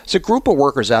 It's a group of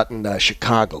workers out in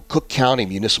Chicago. Cook County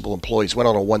municipal employees went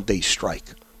on a one-day strike.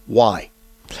 Why?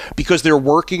 Because they're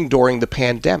working during the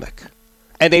pandemic.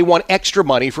 And they want extra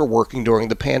money for working during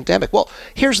the pandemic. Well,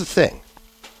 here's the thing.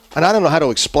 And I don't know how to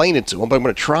explain it to them, but I'm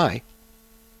going to try.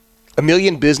 1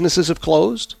 million businesses have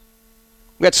closed.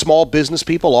 We got small business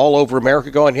people all over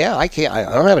America going, yeah, I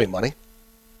don't have any money.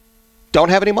 Don't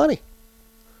have any money.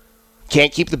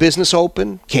 Can't keep the business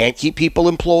open. Can't keep people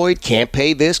employed. Can't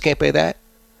pay this, can't pay that.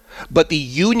 But the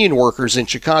union workers in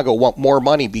Chicago want more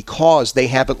money because they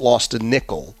haven't lost a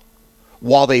nickel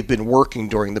while they've been working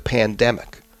during the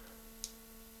pandemic.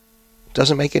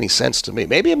 Doesn't make any sense to me.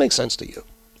 Maybe it makes sense to you,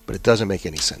 but it doesn't make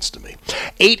any sense to me.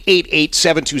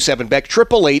 888-727-BECK,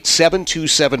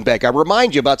 888-727-BECK. I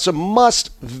remind you about some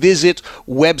must-visit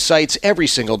websites every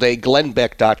single day,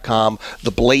 glennbeck.com,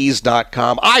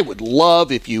 theblaze.com. I would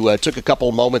love if you took a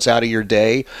couple moments out of your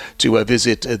day to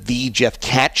visit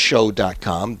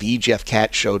thejeffcatshow.com.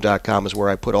 Thejeffcatshow.com is where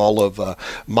I put all of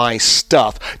my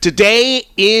stuff. Today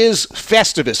is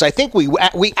Festivus. I think we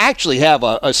actually have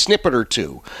a snippet or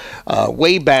two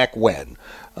way back when.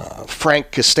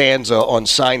 Frank Costanza on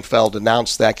Seinfeld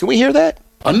announced that. Can we hear that?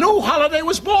 A new holiday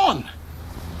was born.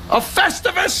 A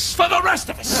Festivus for the rest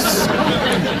of us.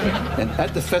 And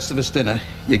at the Festivus dinner,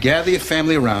 you gather your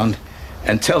family around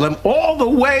and tell them all the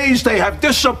ways they have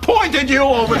disappointed you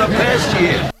over the past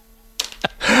year.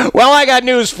 Well, I got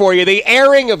news for you. The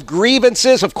airing of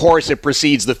grievances, of course, it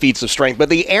precedes the feats of strength, but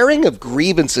the airing of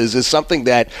grievances is something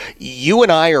that you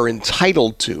and I are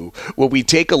entitled to when we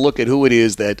take a look at who it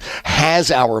is that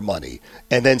has our money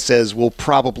and then says we'll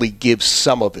probably give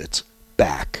some of it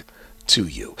back to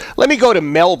you. Let me go to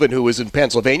Melvin, who is in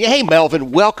Pennsylvania. Hey,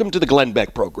 Melvin, welcome to the Glenn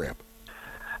Beck program.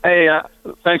 Hey,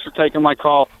 thanks for taking my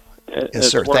call. Yes,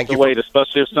 sir. Thank you. Wait,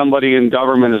 especially if somebody in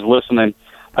government is listening.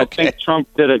 I think Trump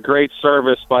did a great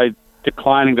service by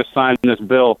declining to sign this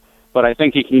bill, but I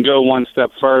think he can go one step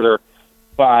further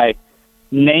by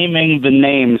naming the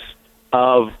names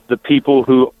of the people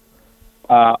who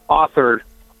authored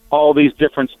all these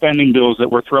different spending bills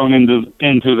that were thrown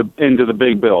into the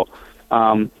big bill.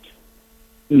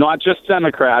 Not just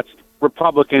Democrats,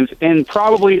 Republicans, and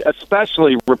probably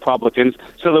especially Republicans,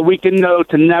 so that we can know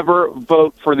to never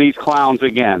vote for these clowns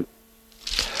again.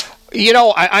 You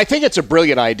know, I think it's a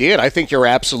brilliant idea, and I think you're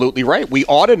absolutely right. We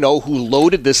ought to know who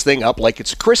loaded this thing up like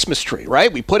it's a Christmas tree,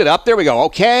 right? We put it up there, we go,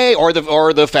 okay, or the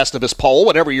Festivus poll,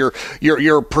 whatever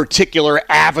your particular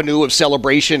avenue of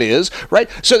celebration is, right?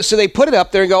 So they put it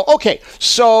up there and go, okay,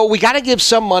 so we got to give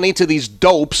some money to these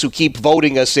dopes who keep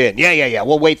voting us in. Yeah,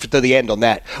 we'll wait to the end on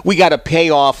that. We got to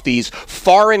pay off these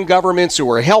foreign governments who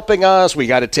are helping us. We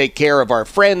got to take care of our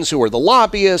friends who are the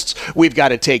lobbyists. We've got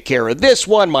to take care of this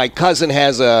one. My cousin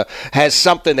has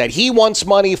something that he wants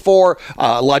money for.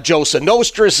 La Cosa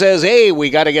Nostra says, hey, we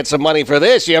got to get some money for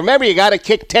this. You remember, you got to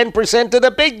kick 10% to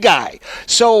the big guy.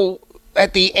 So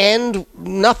at the end,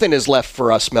 nothing is left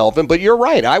for us, Melvin. But you're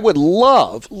right. I would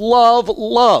love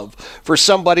for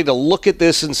somebody to look at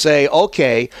this and say,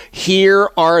 okay, here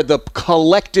are the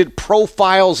collected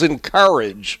profiles in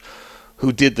courage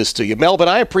who did this to you. Melvin,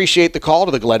 I appreciate the call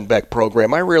to the Glenn Beck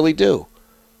program. I really do.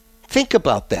 Think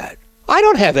about that. I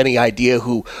don't have any idea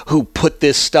who put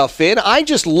this stuff in. I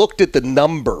just looked at the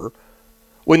number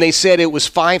when they said it was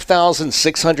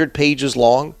 5,600 pages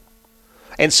long,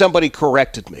 and somebody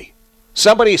corrected me.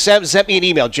 Somebody sent me an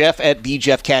email, Jeff at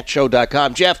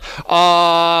thejeffcatshow.com. Jeff,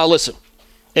 listen,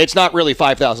 it's not really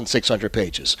 5,600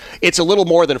 pages. It's a little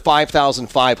more than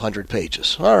 5,500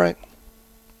 pages. All right.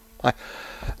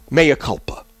 Mea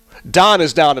culpa. Don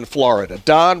is down in Florida.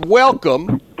 Don,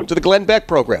 welcome to the Glenn Beck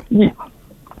program.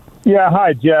 Yeah,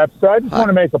 hi, Jeff. So I just want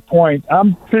to make a point.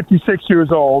 I'm 56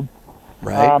 years old.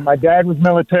 Right. My dad was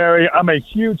military. I'm a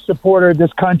huge supporter of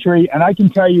this country, and I can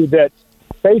tell you that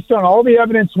based on all the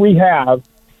evidence we have,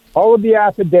 all of the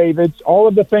affidavits, all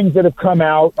of the things that have come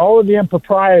out, all of the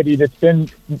impropriety that's been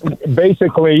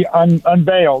basically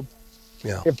unveiled,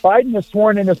 if Biden is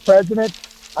sworn in as president,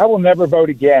 I will never vote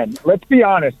again. Let's be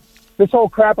honest. This whole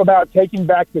crap about taking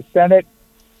back the Senate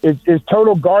is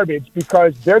total garbage,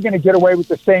 because they're going to get away with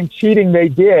the same cheating they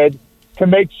did to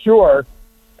make sure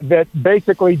that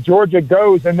basically Georgia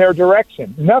goes in their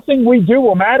direction. Nothing we do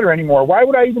will matter anymore. Why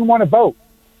would I even want to vote?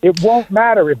 It won't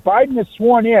matter. If Biden is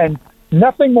sworn in,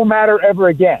 nothing will matter ever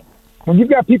again. When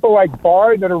you've got people like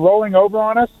Barr that are rolling over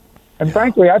on us, and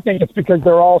frankly, I think it's because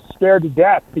they're all scared to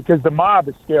death because the mob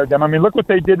has scared them. I mean, look what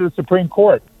they did to the Supreme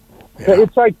Court.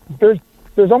 It's like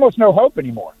there's almost no hope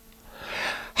anymore.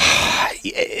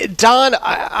 Don,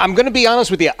 I'm going to be honest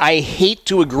with you. I hate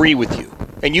to agree with you,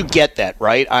 and you get that,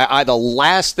 right? The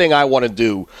last thing I want to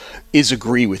do is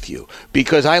agree with you,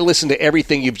 because I listened to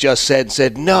everything you've just said and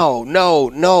said, no.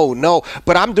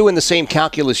 But I'm doing the same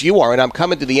calculus you are, and I'm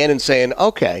coming to the end and saying,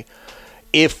 okay,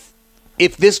 if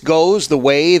this goes the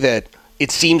way that it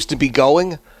seems to be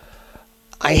going,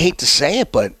 I hate to say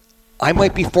it, but I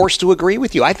might be forced to agree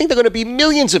with you. I think there are going to be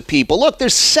millions of people. Look,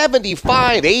 there's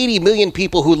 75, 80 million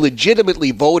people who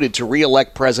legitimately voted to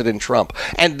reelect President Trump.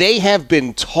 And they have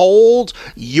been told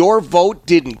your vote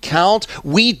didn't count.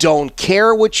 We don't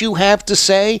care what you have to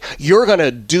say. You're going to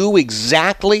do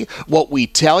exactly what we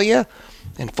tell you.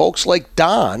 And folks like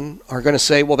Don are going to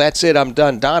say, well, that's it, I'm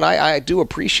done. Don, I do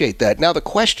appreciate that. Now the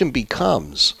question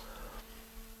becomes,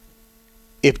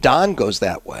 if Don goes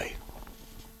that way,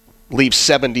 leaves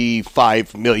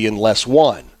 75 million less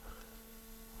one,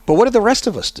 but what do the rest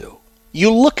of us do?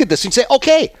 You look at this and say,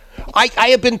 okay, I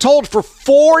have been told for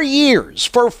 4 years,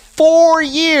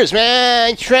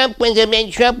 man, Trump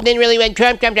didn't really win,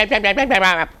 Trump.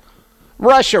 Russia,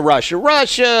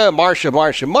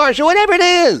 Marsha, whatever it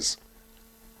is.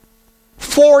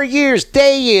 4 years,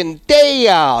 day in, day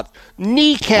out,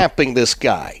 kneecapping this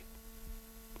guy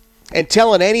and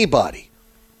telling anybody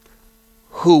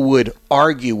who would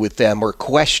argue with them or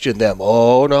question them,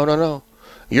 oh, no,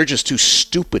 you're just too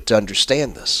stupid to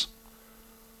understand this.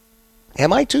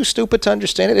 Am I too stupid to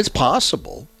understand it? It's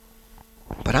possible.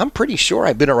 But I'm pretty sure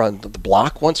I've been around the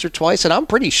block once or twice, and I'm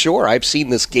pretty sure I've seen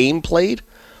this game played.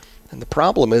 And the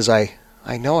problem is I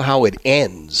know how it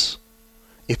ends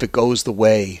if it goes the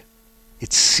way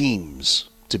it seems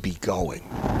to be going.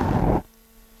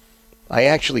 I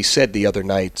actually said the other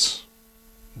night,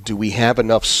 do we have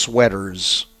enough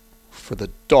sweaters for the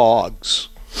dogs?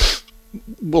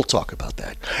 We'll talk about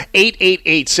that.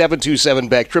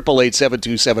 888-727-BECK,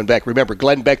 888-727-BECK. Remember,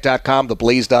 glennbeck.com,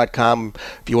 theblaze.com.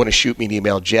 If you want to shoot me an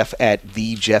email,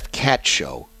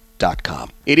 jeff@thejeffcatshow.com.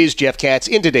 It is Jeff Katz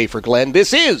in today for Glenn.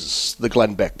 This is the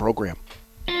Glenn Beck Program.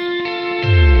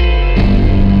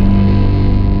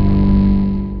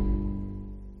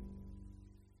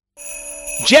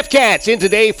 Jeff Katz in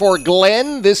today for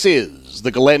Glenn. This is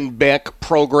the Glenn Beck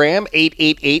Program.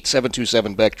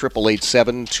 888-727-BECK,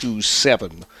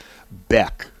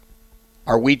 888-727-BECK.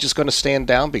 Are we just going to stand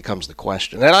down becomes the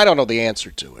question. And I don't know the answer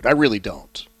to it. I really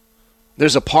don't.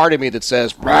 There's a part of me that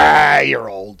says, you're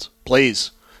old.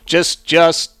 Please, just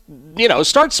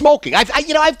start smoking.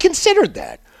 I've considered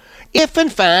that. If, in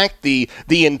fact, the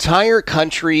entire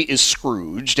country is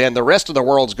Scrooged and the rest of the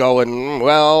world's going,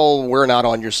 well, we're not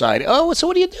on your side. Oh, so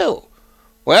what do?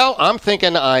 Well, I'm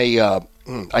thinking I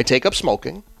take up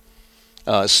smoking,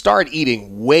 start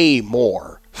eating way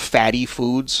more fatty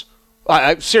foods.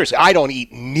 Seriously, I don't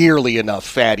eat nearly enough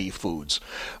fatty foods.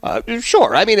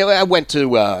 Sure, I mean, I went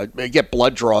to get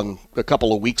blood drawn a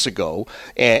couple of weeks ago,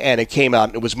 and it came out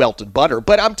and it was melted butter.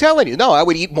 But I'm telling you, no, I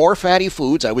would eat more fatty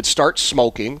foods. I would start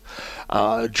smoking.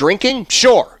 Drinking?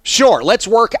 Sure. Let's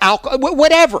work alcohol,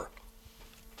 whatever.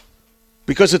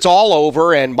 Because it's all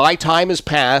over and my time has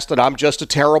passed and I'm just a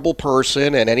terrible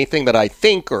person and anything that I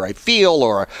think or I feel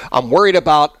or I'm worried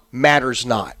about matters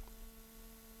not.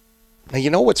 Now, you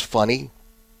know what's funny?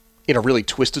 In a really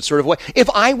twisted sort of way? If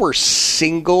I were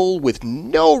single with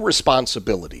no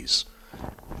responsibilities,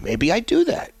 maybe I'd do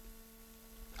that.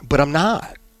 But I'm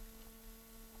not.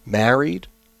 Married?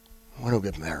 When do I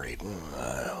get married? I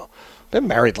don't know. Been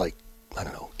married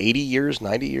 80 years,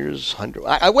 90 years,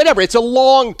 100, whatever. It's a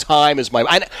long time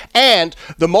and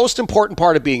the most important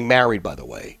part of being married, by the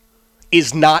way,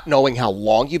 is not knowing how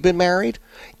long you've been married.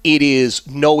 It is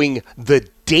knowing the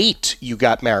date you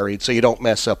got married so you don't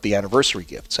mess up the anniversary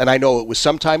gifts. And I know it was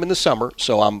sometime in the summer,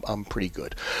 so I'm pretty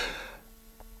good.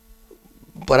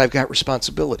 But I've got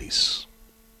responsibilities.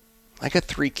 I got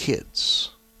 3 kids.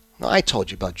 Now, I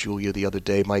told you about Julia the other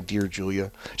day, my dear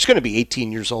Julia. She's going to be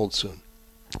 18 years old soon.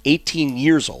 18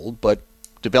 years old, but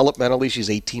developmentally she's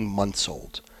 18 months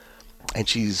old. And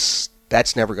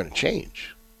that's never going to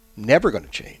change. Never going to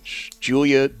change.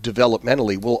 Julia,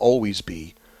 developmentally, will always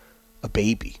be a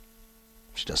baby.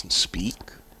 She doesn't speak.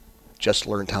 Just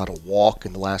learned how to walk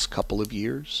in the last couple of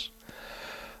years.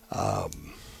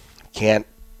 Can't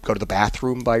go to the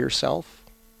bathroom by herself.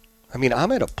 I mean,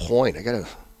 I'm at a point, I got to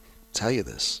tell you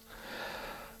this.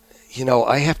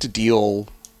 I have to deal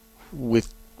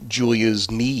with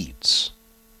Julia's needs.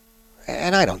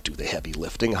 And I don't do the heavy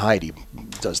lifting. Heidi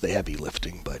does the heavy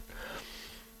lifting, but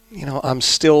I'm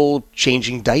still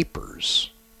changing diapers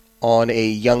on a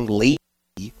young lady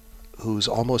who's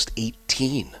almost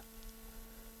 18.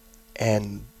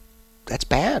 And that's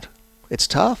bad. It's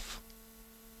tough.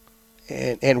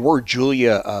 And were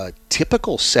Julia a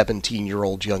typical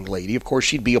 17-year-old young lady, of course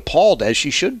she'd be appalled, as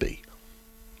she should be.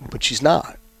 But she's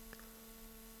not.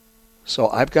 So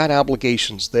I've got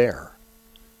obligations there.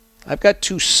 I've got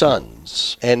 2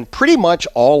 sons, and pretty much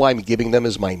all I'm giving them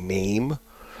is my name.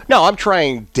 Now, I'm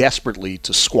trying desperately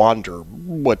to squander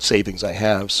what savings I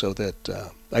have so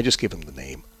that I just give them the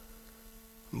name.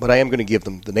 But I am going to give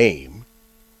them the name,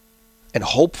 and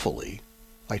hopefully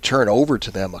I turn over to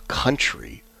them a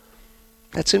country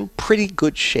that's in pretty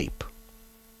good shape.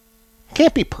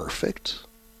 Can't be perfect,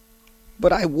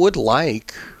 but I would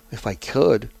like, if I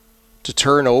could, to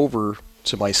turn over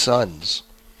to my sons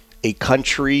a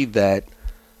country that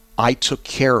I took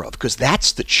care of, because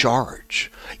that's the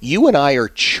charge. You and I are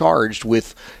charged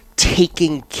with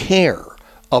taking care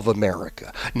of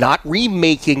America, not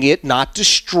remaking it, not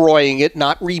destroying it,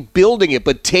 not rebuilding it,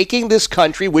 but taking this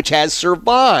country, which has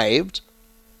survived,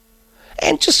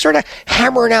 and just sort of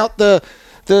hammering out the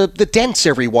dents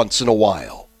every once in a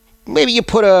while. Maybe you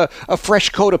put a fresh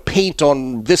coat of paint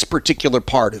on this particular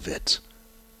part of it.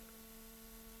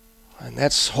 And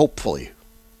that's hopefully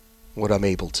what I'm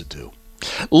able to do.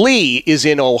 Lee is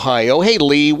in Ohio. Hey,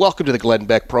 Lee, welcome to the Glenn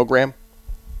Beck program.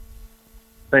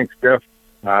 Thanks, Jeff.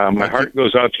 My heart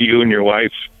goes out to you and your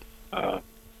wife.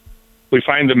 We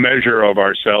find the measure of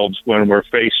ourselves when we're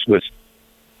faced with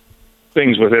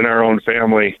things within our own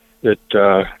family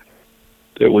that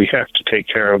we have to take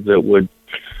care of that would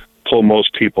pull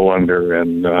most people under.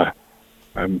 And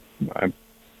I'm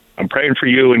praying for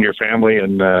you and your family,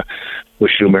 and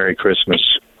wish you a Merry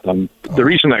Christmas. The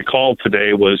reason I called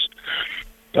today was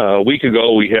a week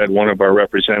ago we had one of our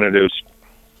representatives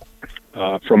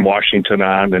from Washington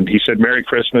on, and he said, Merry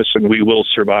Christmas, and we will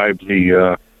survive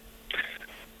the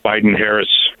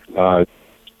Biden-Harris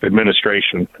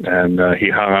administration. And he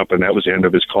hung up, and that was the end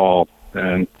of his call.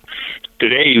 And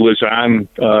today he was on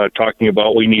talking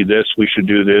about we need this, we should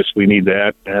do this, we need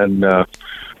that. And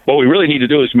what we really need to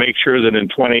do is make sure that in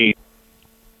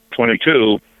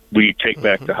 2022 we take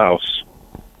back the House.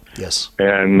 Yes.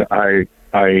 And I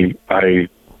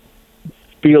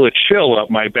feel a chill up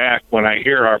my back when I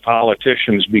hear our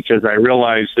politicians, because I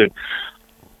realize that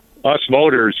us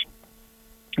voters,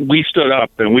 we stood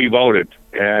up and we voted,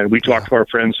 and we talked to our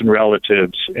friends and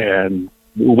relatives, and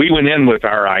we went in with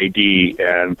our ID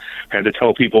and had to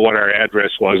tell people what our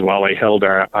address was while they held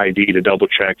our ID to double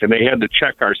check, and they had to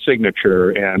check our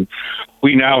signature. And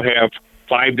we now have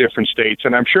 5 different states,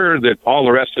 and I'm sure that all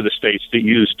the rest of the states that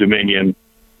use Dominion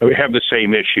have the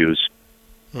same issues.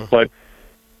 But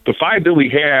the 5 that we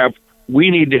have,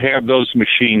 we need to have those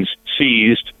machines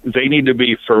seized. They need to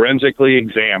be forensically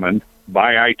examined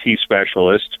by IT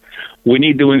specialists. We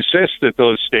need to insist that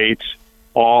those states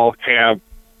all have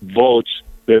votes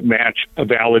that match a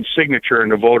valid signature in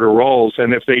the voter rolls.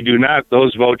 And if they do not,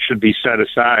 those votes should be set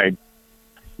aside.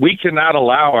 We cannot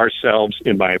allow ourselves,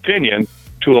 in my opinion,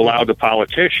 to allow the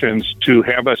politicians to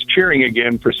have us cheering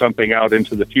again for something out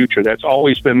into the future. That's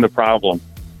always been the problem.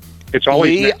 It's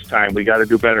always next time. We got to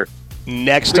do better.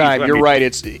 Next time. You're right.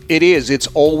 It is. It's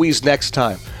always next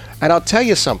time. And I'll tell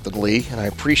you something, Lee, and I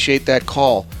appreciate that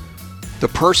call. The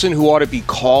person who ought to be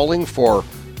calling for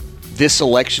this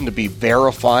election to be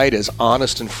verified as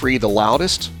honest and free the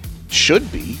loudest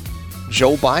should be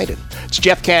Joe Biden. It's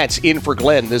Jeff Katz in for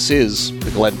Glenn. This is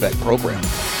the Glenn Beck program.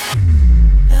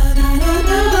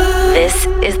 This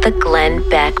is the Glenn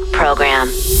Beck program.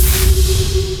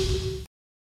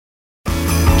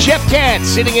 Jeff Katz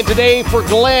sitting in today for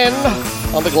Glenn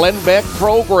on the Glenn Beck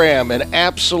program. An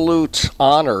absolute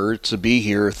honor to be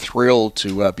here. Thrilled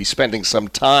to be spending some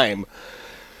time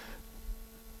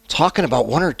talking about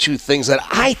one or two things that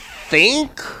I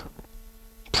think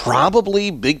probably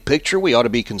big picture we ought to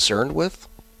be concerned with.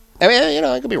 I mean,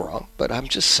 I could be wrong, but I'm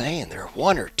just saying there are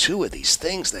one or two of these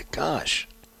things that, gosh,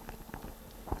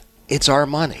 it's our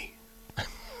money.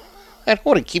 I don't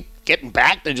want to keep getting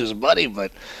back to just money,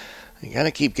 but you got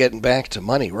to keep getting back to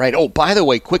money, right? Oh, by the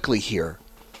way, quickly here,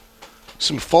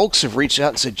 some folks have reached out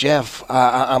and said, Jeff,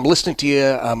 I'm listening to you.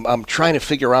 I'm trying to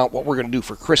figure out what we're going to do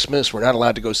for Christmas. We're not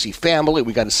allowed to go see family.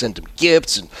 We got to send them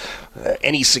gifts and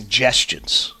any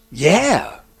suggestions.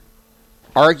 Yeah.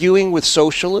 Arguing with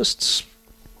Socialists,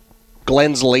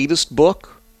 Glenn's latest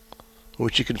book,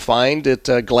 which you can find at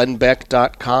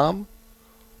glennbeck.com.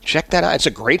 Check that out. It's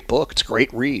a great book. It's a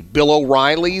great read. Bill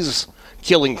O'Reilly's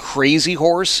Killing Crazy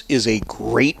Horse is a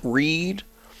great read.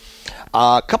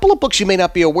 A couple of books you may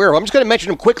not be aware of. I'm just going to mention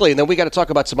them quickly, and then we got to talk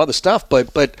about some other stuff.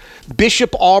 But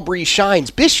Bishop Aubrey Shines.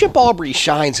 Bishop Aubrey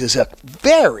Shines is a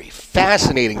very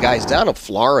fascinating guy. He's down in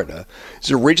Florida.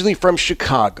 He's originally from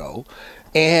Chicago,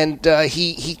 and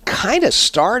he kind of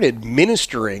started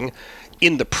ministering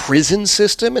in the prison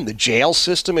system, in the jail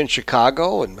system in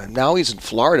Chicago, and now he's in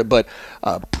Florida. But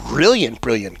a brilliant,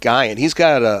 brilliant guy, and he's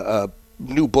got a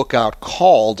new book out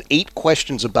called 8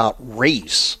 Questions About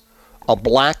Race. A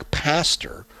Black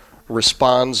Pastor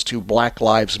Responds to Black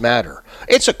Lives Matter.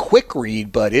 It's a quick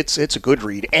read, but it's a good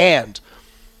read. And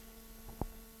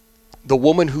The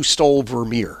Woman Who Stole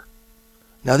Vermeer.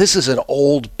 Now, this is an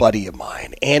old buddy of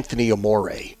mine, Anthony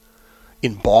Amore,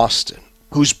 in Boston,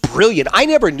 who's brilliant. I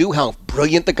never knew how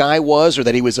brilliant the guy was, or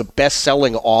that he was a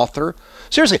best-selling author.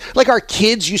 Seriously, like our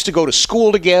kids used to go to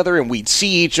school together, and we'd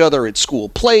see each other at school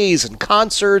plays and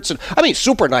concerts. And I mean,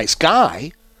 super nice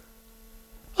guy.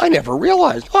 I never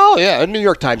realized. Oh, yeah, a New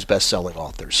York Times best-selling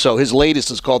author. So his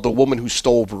latest is called The Woman Who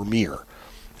Stole Vermeer.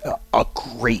 A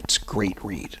great, great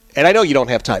read. And I know you don't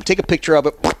have time. Take a picture of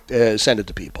it, send it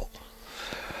to people.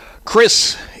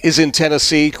 Chris is in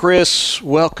Tennessee. Chris,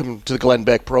 welcome to the Glenn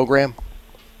Beck program.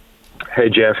 Hey,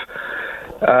 Jeff.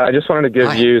 I just wanted to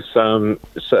give you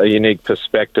a unique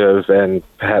perspective, and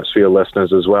perhaps for your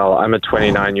listeners as well. I'm a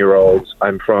 29-year-old.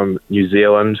 I'm from New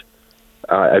Zealand.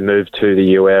 I moved to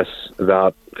the U.S.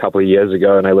 about a couple of years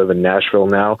ago, and I live in Nashville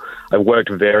now. I've worked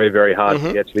very, very hard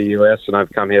to get to the U.S., and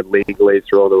I've come here legally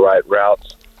through all the right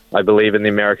routes. I believe in the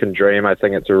American dream. I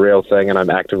think it's a real thing, and I'm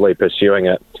actively pursuing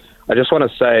it. I just want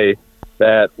to say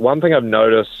that one thing I've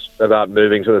noticed about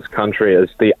moving to this country is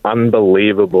the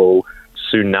unbelievable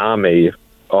tsunami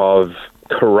of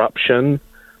corruption,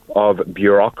 of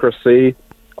bureaucracy,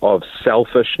 of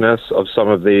selfishness of some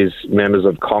of these members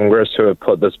of Congress who have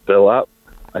put this bill up.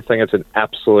 I think it's an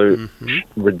absolute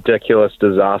ridiculous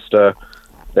disaster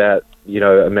that,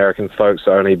 American folks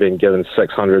are only being given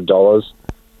 $600.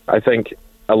 I think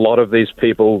a lot of these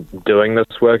people doing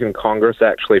this work in Congress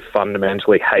actually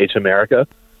fundamentally hate America.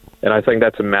 And I think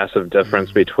that's a massive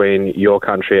difference between your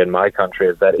country and my country,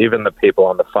 is that even the people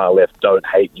on the far left don't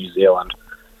hate New Zealand.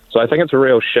 So I think it's a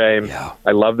real shame. Yeah.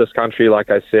 I love this country, like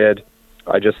I said.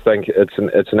 I just think it's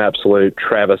an absolute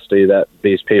travesty that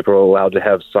these people are allowed to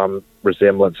have some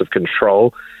resemblance of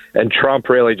control. And Trump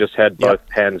really just had both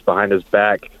hands behind his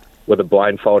back with a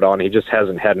blindfold on. He just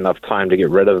hasn't had enough time to get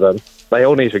rid of them. They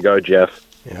all need to go, Jeff.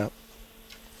 Yeah.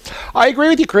 I agree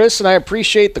with you, Chris, and I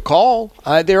appreciate the call.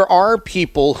 There are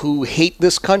people who hate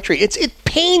this country. It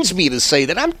pains me to say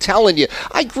that. I'm telling you,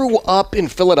 I grew up in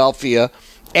Philadelphia,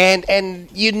 and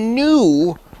you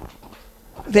knew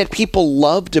that people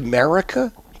loved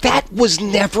America. That was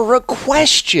never a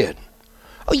question.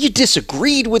 Oh, you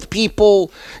disagreed with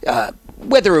people,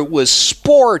 whether it was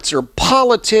sports or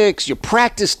politics, you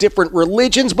practiced different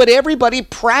religions, but everybody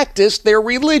practiced their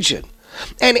religion.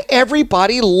 And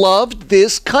everybody loved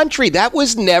this country. That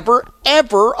was never,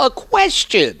 ever a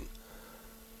question.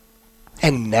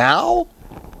 And now,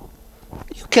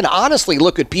 you can honestly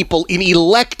look at people in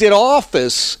elected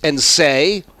office and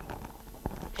say,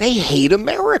 they hate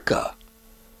America.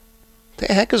 What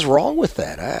the heck is wrong with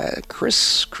that?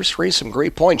 Chris raised some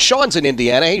great points. Sean's in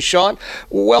Indiana. Hey, Sean,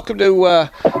 welcome to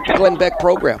the Glenn Beck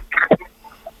program.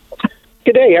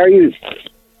 Good day. How are you?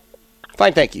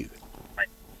 Fine, thank you.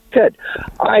 Good.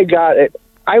 I got it.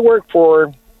 I work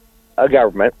for a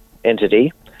government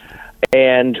entity,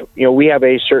 and we have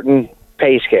a certain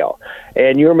pay scale.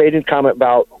 And you were made a comment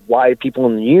about why people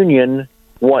in the union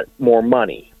want more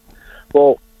money.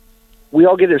 Well, we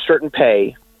all get a certain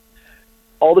pay.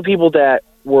 All the people that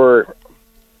were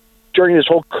during this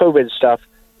whole COVID stuff,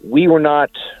 we were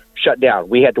not shut down.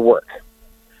 We had to work.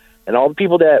 And all the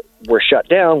people that were shut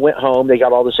down went home. They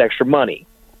got all this extra money.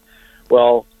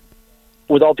 Well,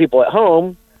 with all people at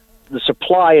home, the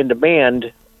supply and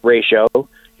demand ratio,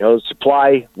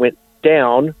 supply went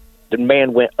down,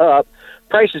 demand went up,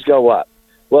 prices go up.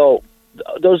 Well,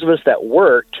 those of us that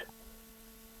worked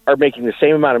are making the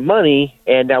same amount of money,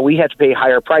 and now we have to pay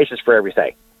higher prices for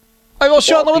everything. Well,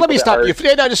 Sean, let me stop you.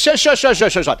 No, just shush.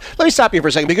 Let me stop you for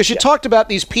a second, because you talked about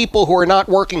these people who are not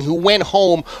working, who went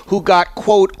home, who got,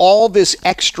 quote, all this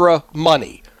extra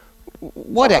money.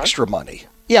 What extra money?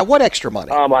 Yeah, what extra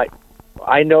money?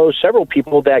 I know several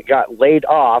people that got laid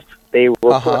off. They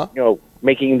were,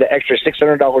 making the extra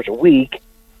 $600 a week.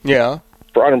 Yeah.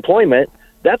 For unemployment.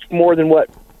 That's more than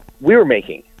what we were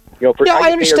making.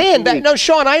 I understand that. No,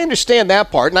 Sean, I understand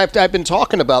that part, and I've been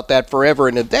talking about that forever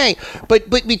and a day. But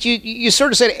you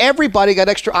sort of said everybody got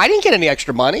extra. I didn't get any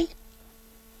extra money.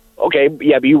 Okay,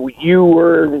 yeah, but you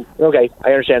were okay.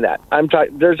 I understand that. I'm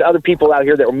talking. There's other people out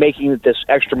here that were making this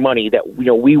extra money that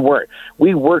we weren't.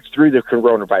 We worked through the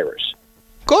coronavirus.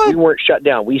 Good. We weren't shut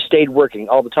down. We stayed working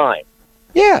all the time.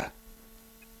 Yeah.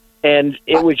 And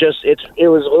it was just it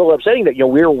was a little upsetting that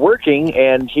we were working,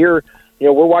 and here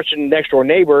we're watching the next door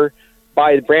neighbor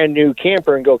buy a brand new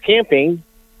camper and go camping.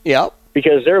 Yep.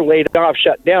 Because they're laid off,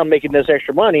 shut down, making this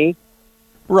extra money.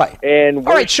 Right. And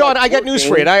all right, Sean, I got news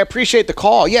for you, and I appreciate the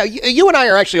call. Yeah, you and I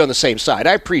are actually on the same side.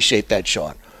 I appreciate that,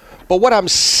 Sean. But what I'm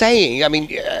saying, I mean,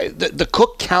 the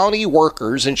Cook County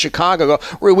workers in Chicago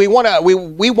go, we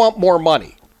want more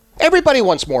money. Everybody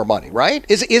wants more money, right?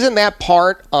 Isn't that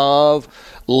part of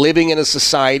living in a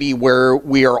society where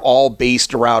we are all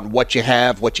based around what you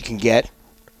have, what you can get?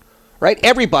 Right?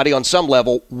 Everybody on some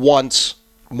level wants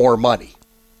more money.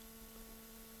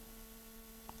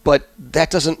 But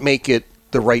that doesn't make it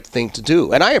the right thing to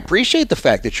do. And I appreciate the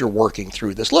fact that you're working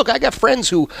through this. Look, I got friends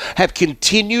who have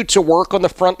continued to work on the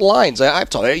front lines. I've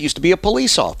told you, I used to be a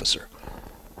police officer.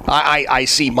 I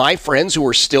see my friends who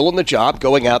are still on the job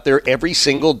going out there every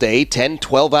single day, 10,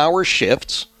 12-hour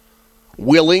shifts,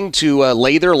 willing to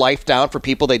lay their life down for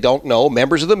people they don't know.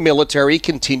 Members of the military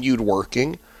continued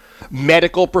working.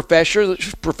 Medical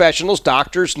professionals,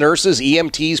 doctors, nurses,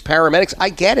 EMTs, paramedics. I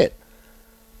get it.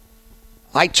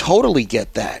 I totally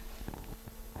get that.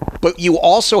 But you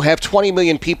also have 20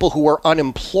 million people who are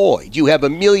unemployed. You have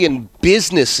 1 million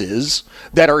businesses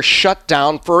that are shut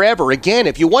down forever. Again,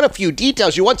 if you want a few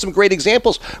details, you want some great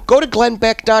examples, go to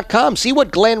glennbeck.com. See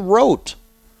what Glenn wrote.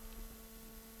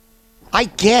 I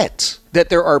get that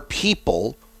there are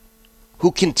people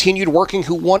who continued working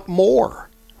who want more.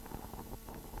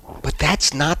 But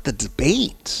that's not the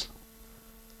debate.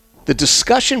 The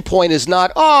discussion point is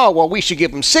not, oh, well, we should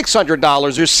give them $600 or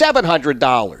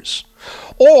 $700.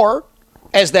 Or,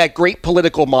 as that great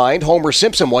political mind, Homer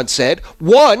Simpson, once said,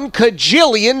 $1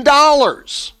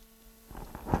 kajillion.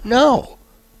 No.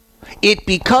 It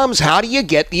becomes, how do you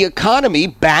get the economy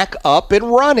back up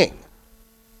and running?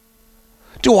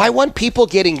 Do I want people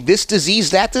getting this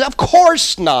disease, that? Of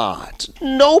course not.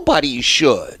 Nobody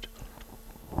should.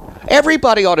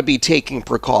 Everybody ought to be taking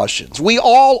precautions. We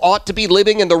all ought to be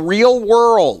living in the real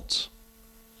world.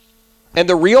 And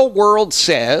the real world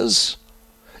says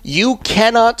you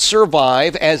cannot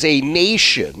survive as a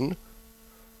nation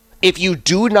if you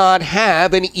do not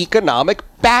have an economic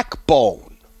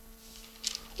backbone.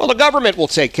 Well, the government will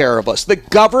take care of us. The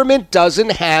government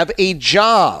doesn't have a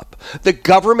job. The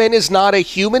government is not a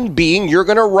human being you're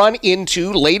going to run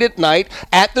into late at night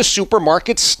at the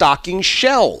supermarket stocking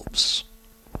shelves.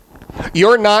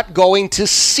 You're not going to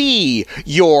see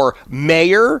your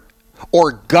mayor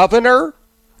or governor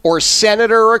or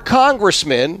senator or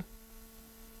congressman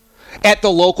at the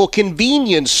local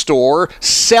convenience store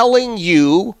selling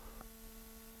you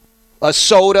a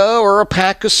soda or a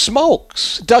pack of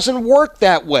smokes. It doesn't work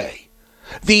that way.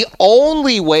 The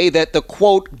only way that the,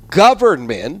 quote,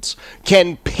 government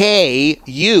can pay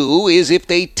you is if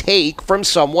they take from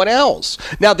someone else.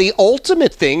 Now, the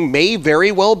ultimate thing may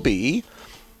very well be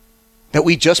that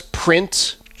we just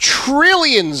print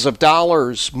trillions of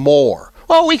dollars more.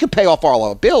 Well, we could pay off all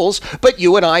our bills, but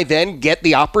you and I then get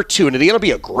the opportunity. It'll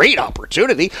be a great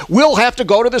opportunity. We'll have to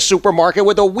go to the supermarket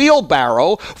with a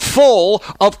wheelbarrow full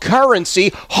of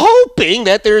currency, hoping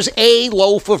that there's a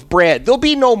loaf of bread. There'll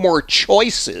be no more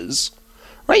choices.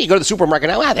 Right? You go to the supermarket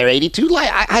now, they're 82.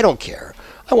 I don't care.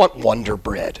 I want Wonder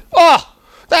Bread. Oh,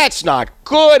 that's not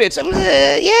good. It's,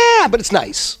 yeah, but it's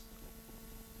nice.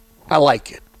 I like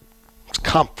it. It's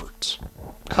comfort.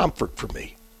 Comfort for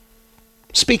me.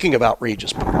 Speaking of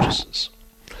outrageous purchases,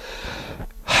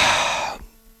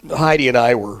 Heidi and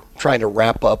I were trying to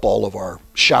wrap up all of our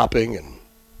shopping and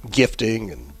gifting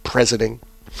and presenting.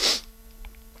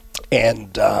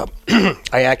 And I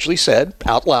actually said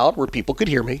out loud where people could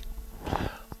hear me,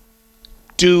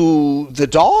 do the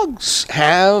dogs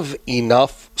have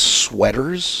enough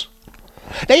sweaters?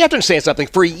 Now you have to understand something.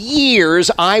 For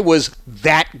years, I was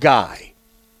that guy.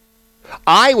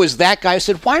 I was that guy who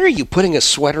said, why are you putting a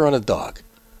sweater on a dog?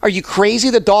 Are you crazy?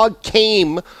 The dog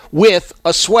came with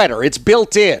a sweater. It's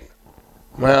built in.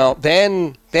 Well,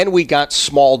 then we got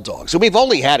small dogs. And we've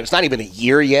only had it. It's not even a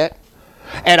year yet.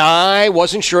 And I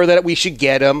wasn't sure that we should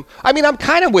get him. I mean, I'm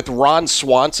kind of with Ron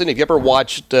Swanson. If you ever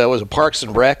watched, was it Parks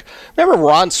and Rec? Remember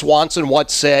Ron Swanson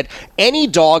once said, any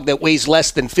dog that weighs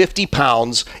less than 50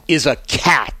 pounds is a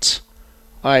cat.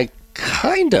 I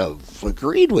kind of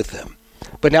agreed with him.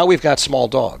 But now we've got small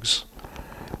dogs,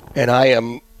 and I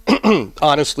am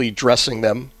honestly dressing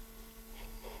them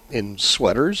in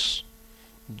sweaters.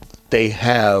 They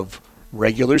have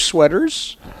regular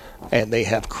sweaters, and they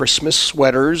have Christmas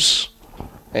sweaters,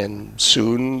 and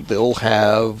soon they'll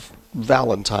have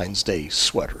Valentine's Day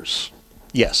sweaters.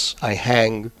 Yes, I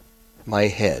hang my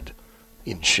head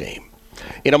in shame.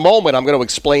 In a moment, I'm going to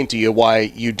explain to you why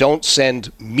you don't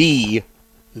send me,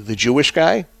 the Jewish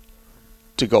guy,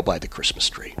 to go buy the Christmas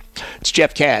tree. It's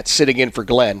Jeff Katz sitting in for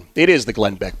Glenn. It is the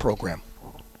Glenn Beck program.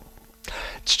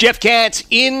 It's Jeff Katz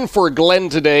in for Glenn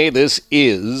today. This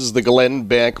is the Glenn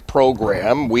Beck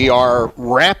program. We are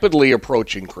rapidly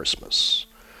approaching Christmas.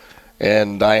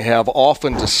 And I have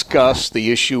often discussed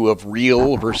the issue of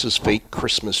real versus fake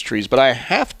Christmas trees. But I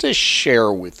have to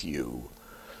share with you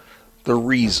the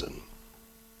reason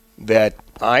that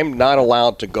I'm not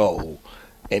allowed to go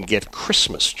and get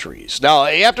Christmas trees. Now,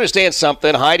 you have to understand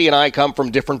something. Heidi and I come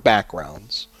from different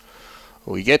backgrounds.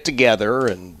 We get together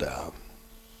and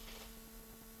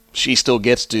She still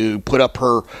gets to put up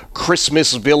her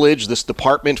Christmas village, this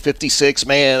Department 56.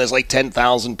 Man, there's like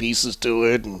 10,000 pieces to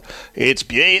it. And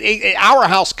our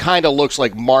house kind of looks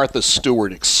like Martha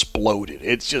Stewart exploded.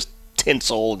 It's just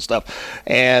tinsel and stuff.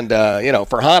 And,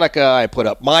 for Hanukkah, I put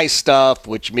up my stuff,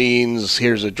 which means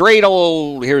here's a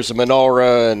dreidel, here's a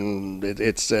menorah, and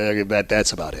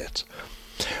that's about it.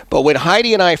 But when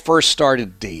Heidi and I first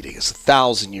started dating, it's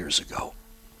 1,000 years ago,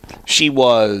 she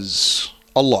was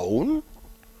alone.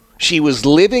 She was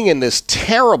living in this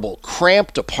terrible,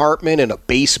 cramped apartment in a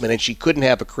basement, and she couldn't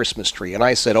have a Christmas tree. And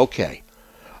I said, okay,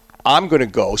 I'm going to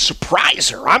go surprise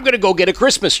her. I'm going to go get a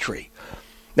Christmas tree.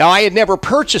 Now, I had never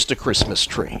purchased a Christmas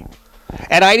tree.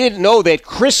 And I didn't know that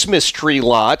Christmas tree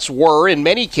lots were, in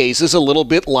many cases, a little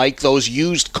bit like those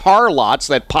used car lots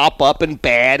that pop up in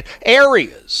bad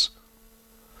areas.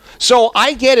 So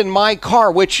I get in my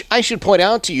car, which I should point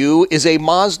out to you is a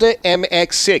Mazda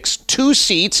MX-6, 2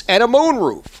 seats and a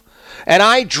moonroof. And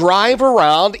I drive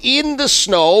around in the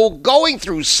snow, going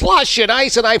through slush and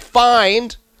ice, and I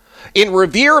find, in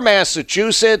Revere,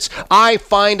 Massachusetts, I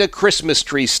find a Christmas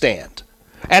tree stand.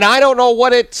 And I don't know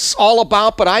what it's all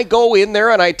about, but I go in there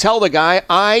and I tell the guy,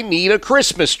 I need a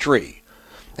Christmas tree.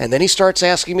 And then he starts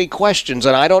asking me questions,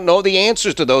 and I don't know the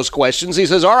answers to those questions. He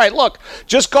says, all right, look,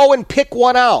 just go and pick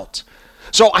one out.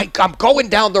 So I'm going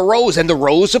down the rows, and the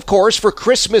rows, of course, for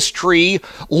Christmas tree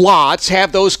lots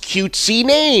have those cutesy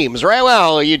names, right?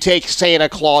 Well, you take Santa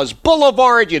Claus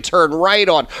Boulevard, you turn right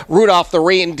on Rudolph the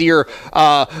Reindeer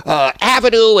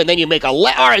Avenue, and then you make all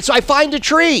right, so I find a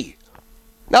tree.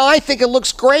 Now, I think it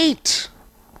looks great.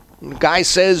 And the guy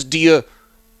says, do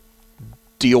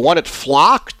you want it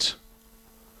flocked?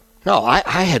 No,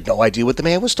 I had no idea what the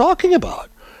man was talking about.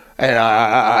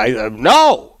 And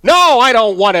no, I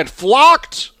don't want it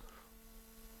flocked.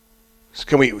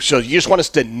 So you just want us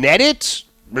to net it?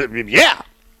 Yeah.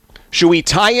 Should we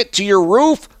tie it to your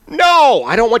roof? No,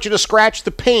 I don't want you to scratch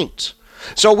the paint.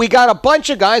 So we got a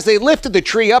bunch of guys, they lifted the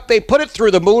tree up, they put it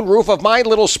through the moonroof of my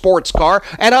little sports car,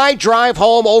 and I drive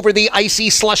home over the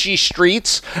icy, slushy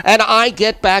streets, and I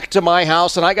get back to my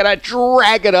house, and I gotta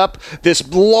drag it up this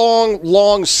long,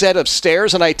 long set of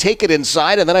stairs, and I take it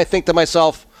inside, and then I think to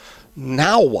myself,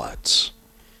 now what?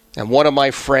 And one of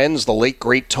my friends, the late,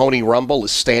 great Tony Rumble,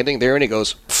 is standing there, and he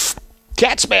goes,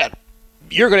 Catsman,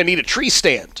 you're going to need a tree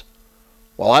stand.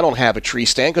 Well, I don't have a tree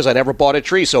stand because I never bought a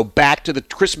tree. So back to the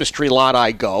Christmas tree lot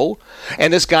I go,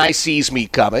 and this guy sees me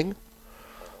coming.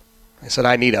 I said,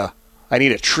 I need a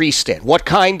tree stand. What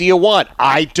kind do you want?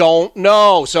 I don't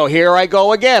know. So here I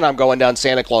go again. I'm going down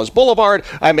Santa Claus Boulevard.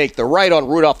 I make the right on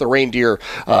Rudolph the Reindeer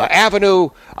Avenue.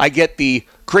 I get the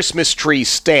Christmas tree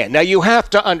stand. Now, you have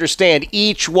to understand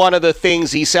each one of the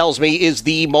things he sells me is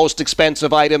the most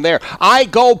expensive item there. I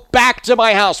go back to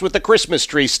my house with the Christmas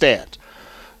tree stand.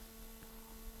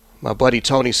 My buddy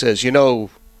Tony says,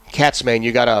 Catsman,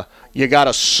 you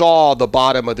gotta saw the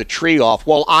bottom of the tree off.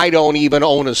 Well, I don't even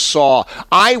own a saw.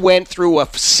 I went through a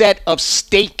set of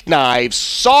steak knives,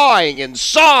 sawing and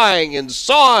sawing and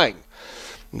sawing.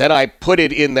 And then I put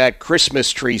it in that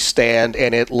Christmas tree stand,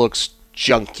 and it looks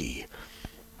junky.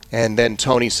 And then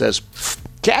Tony says,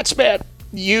 Catsman,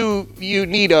 you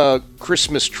need a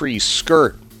Christmas tree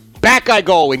skirt. Back I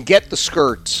go and get the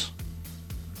skirts.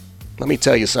 Let me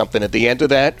tell you something. At the end of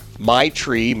that, my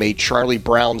tree made Charlie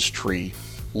Brown's tree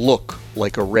look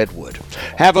like a redwood.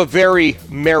 Have a very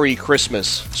Merry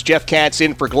Christmas. It's Jeff Katz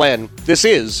in for Glenn. This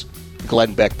is the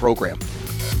Glenn Beck Program.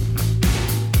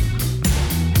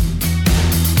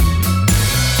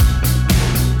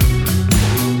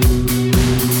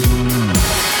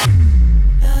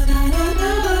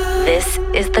 This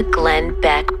is the Glenn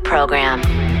Beck Program.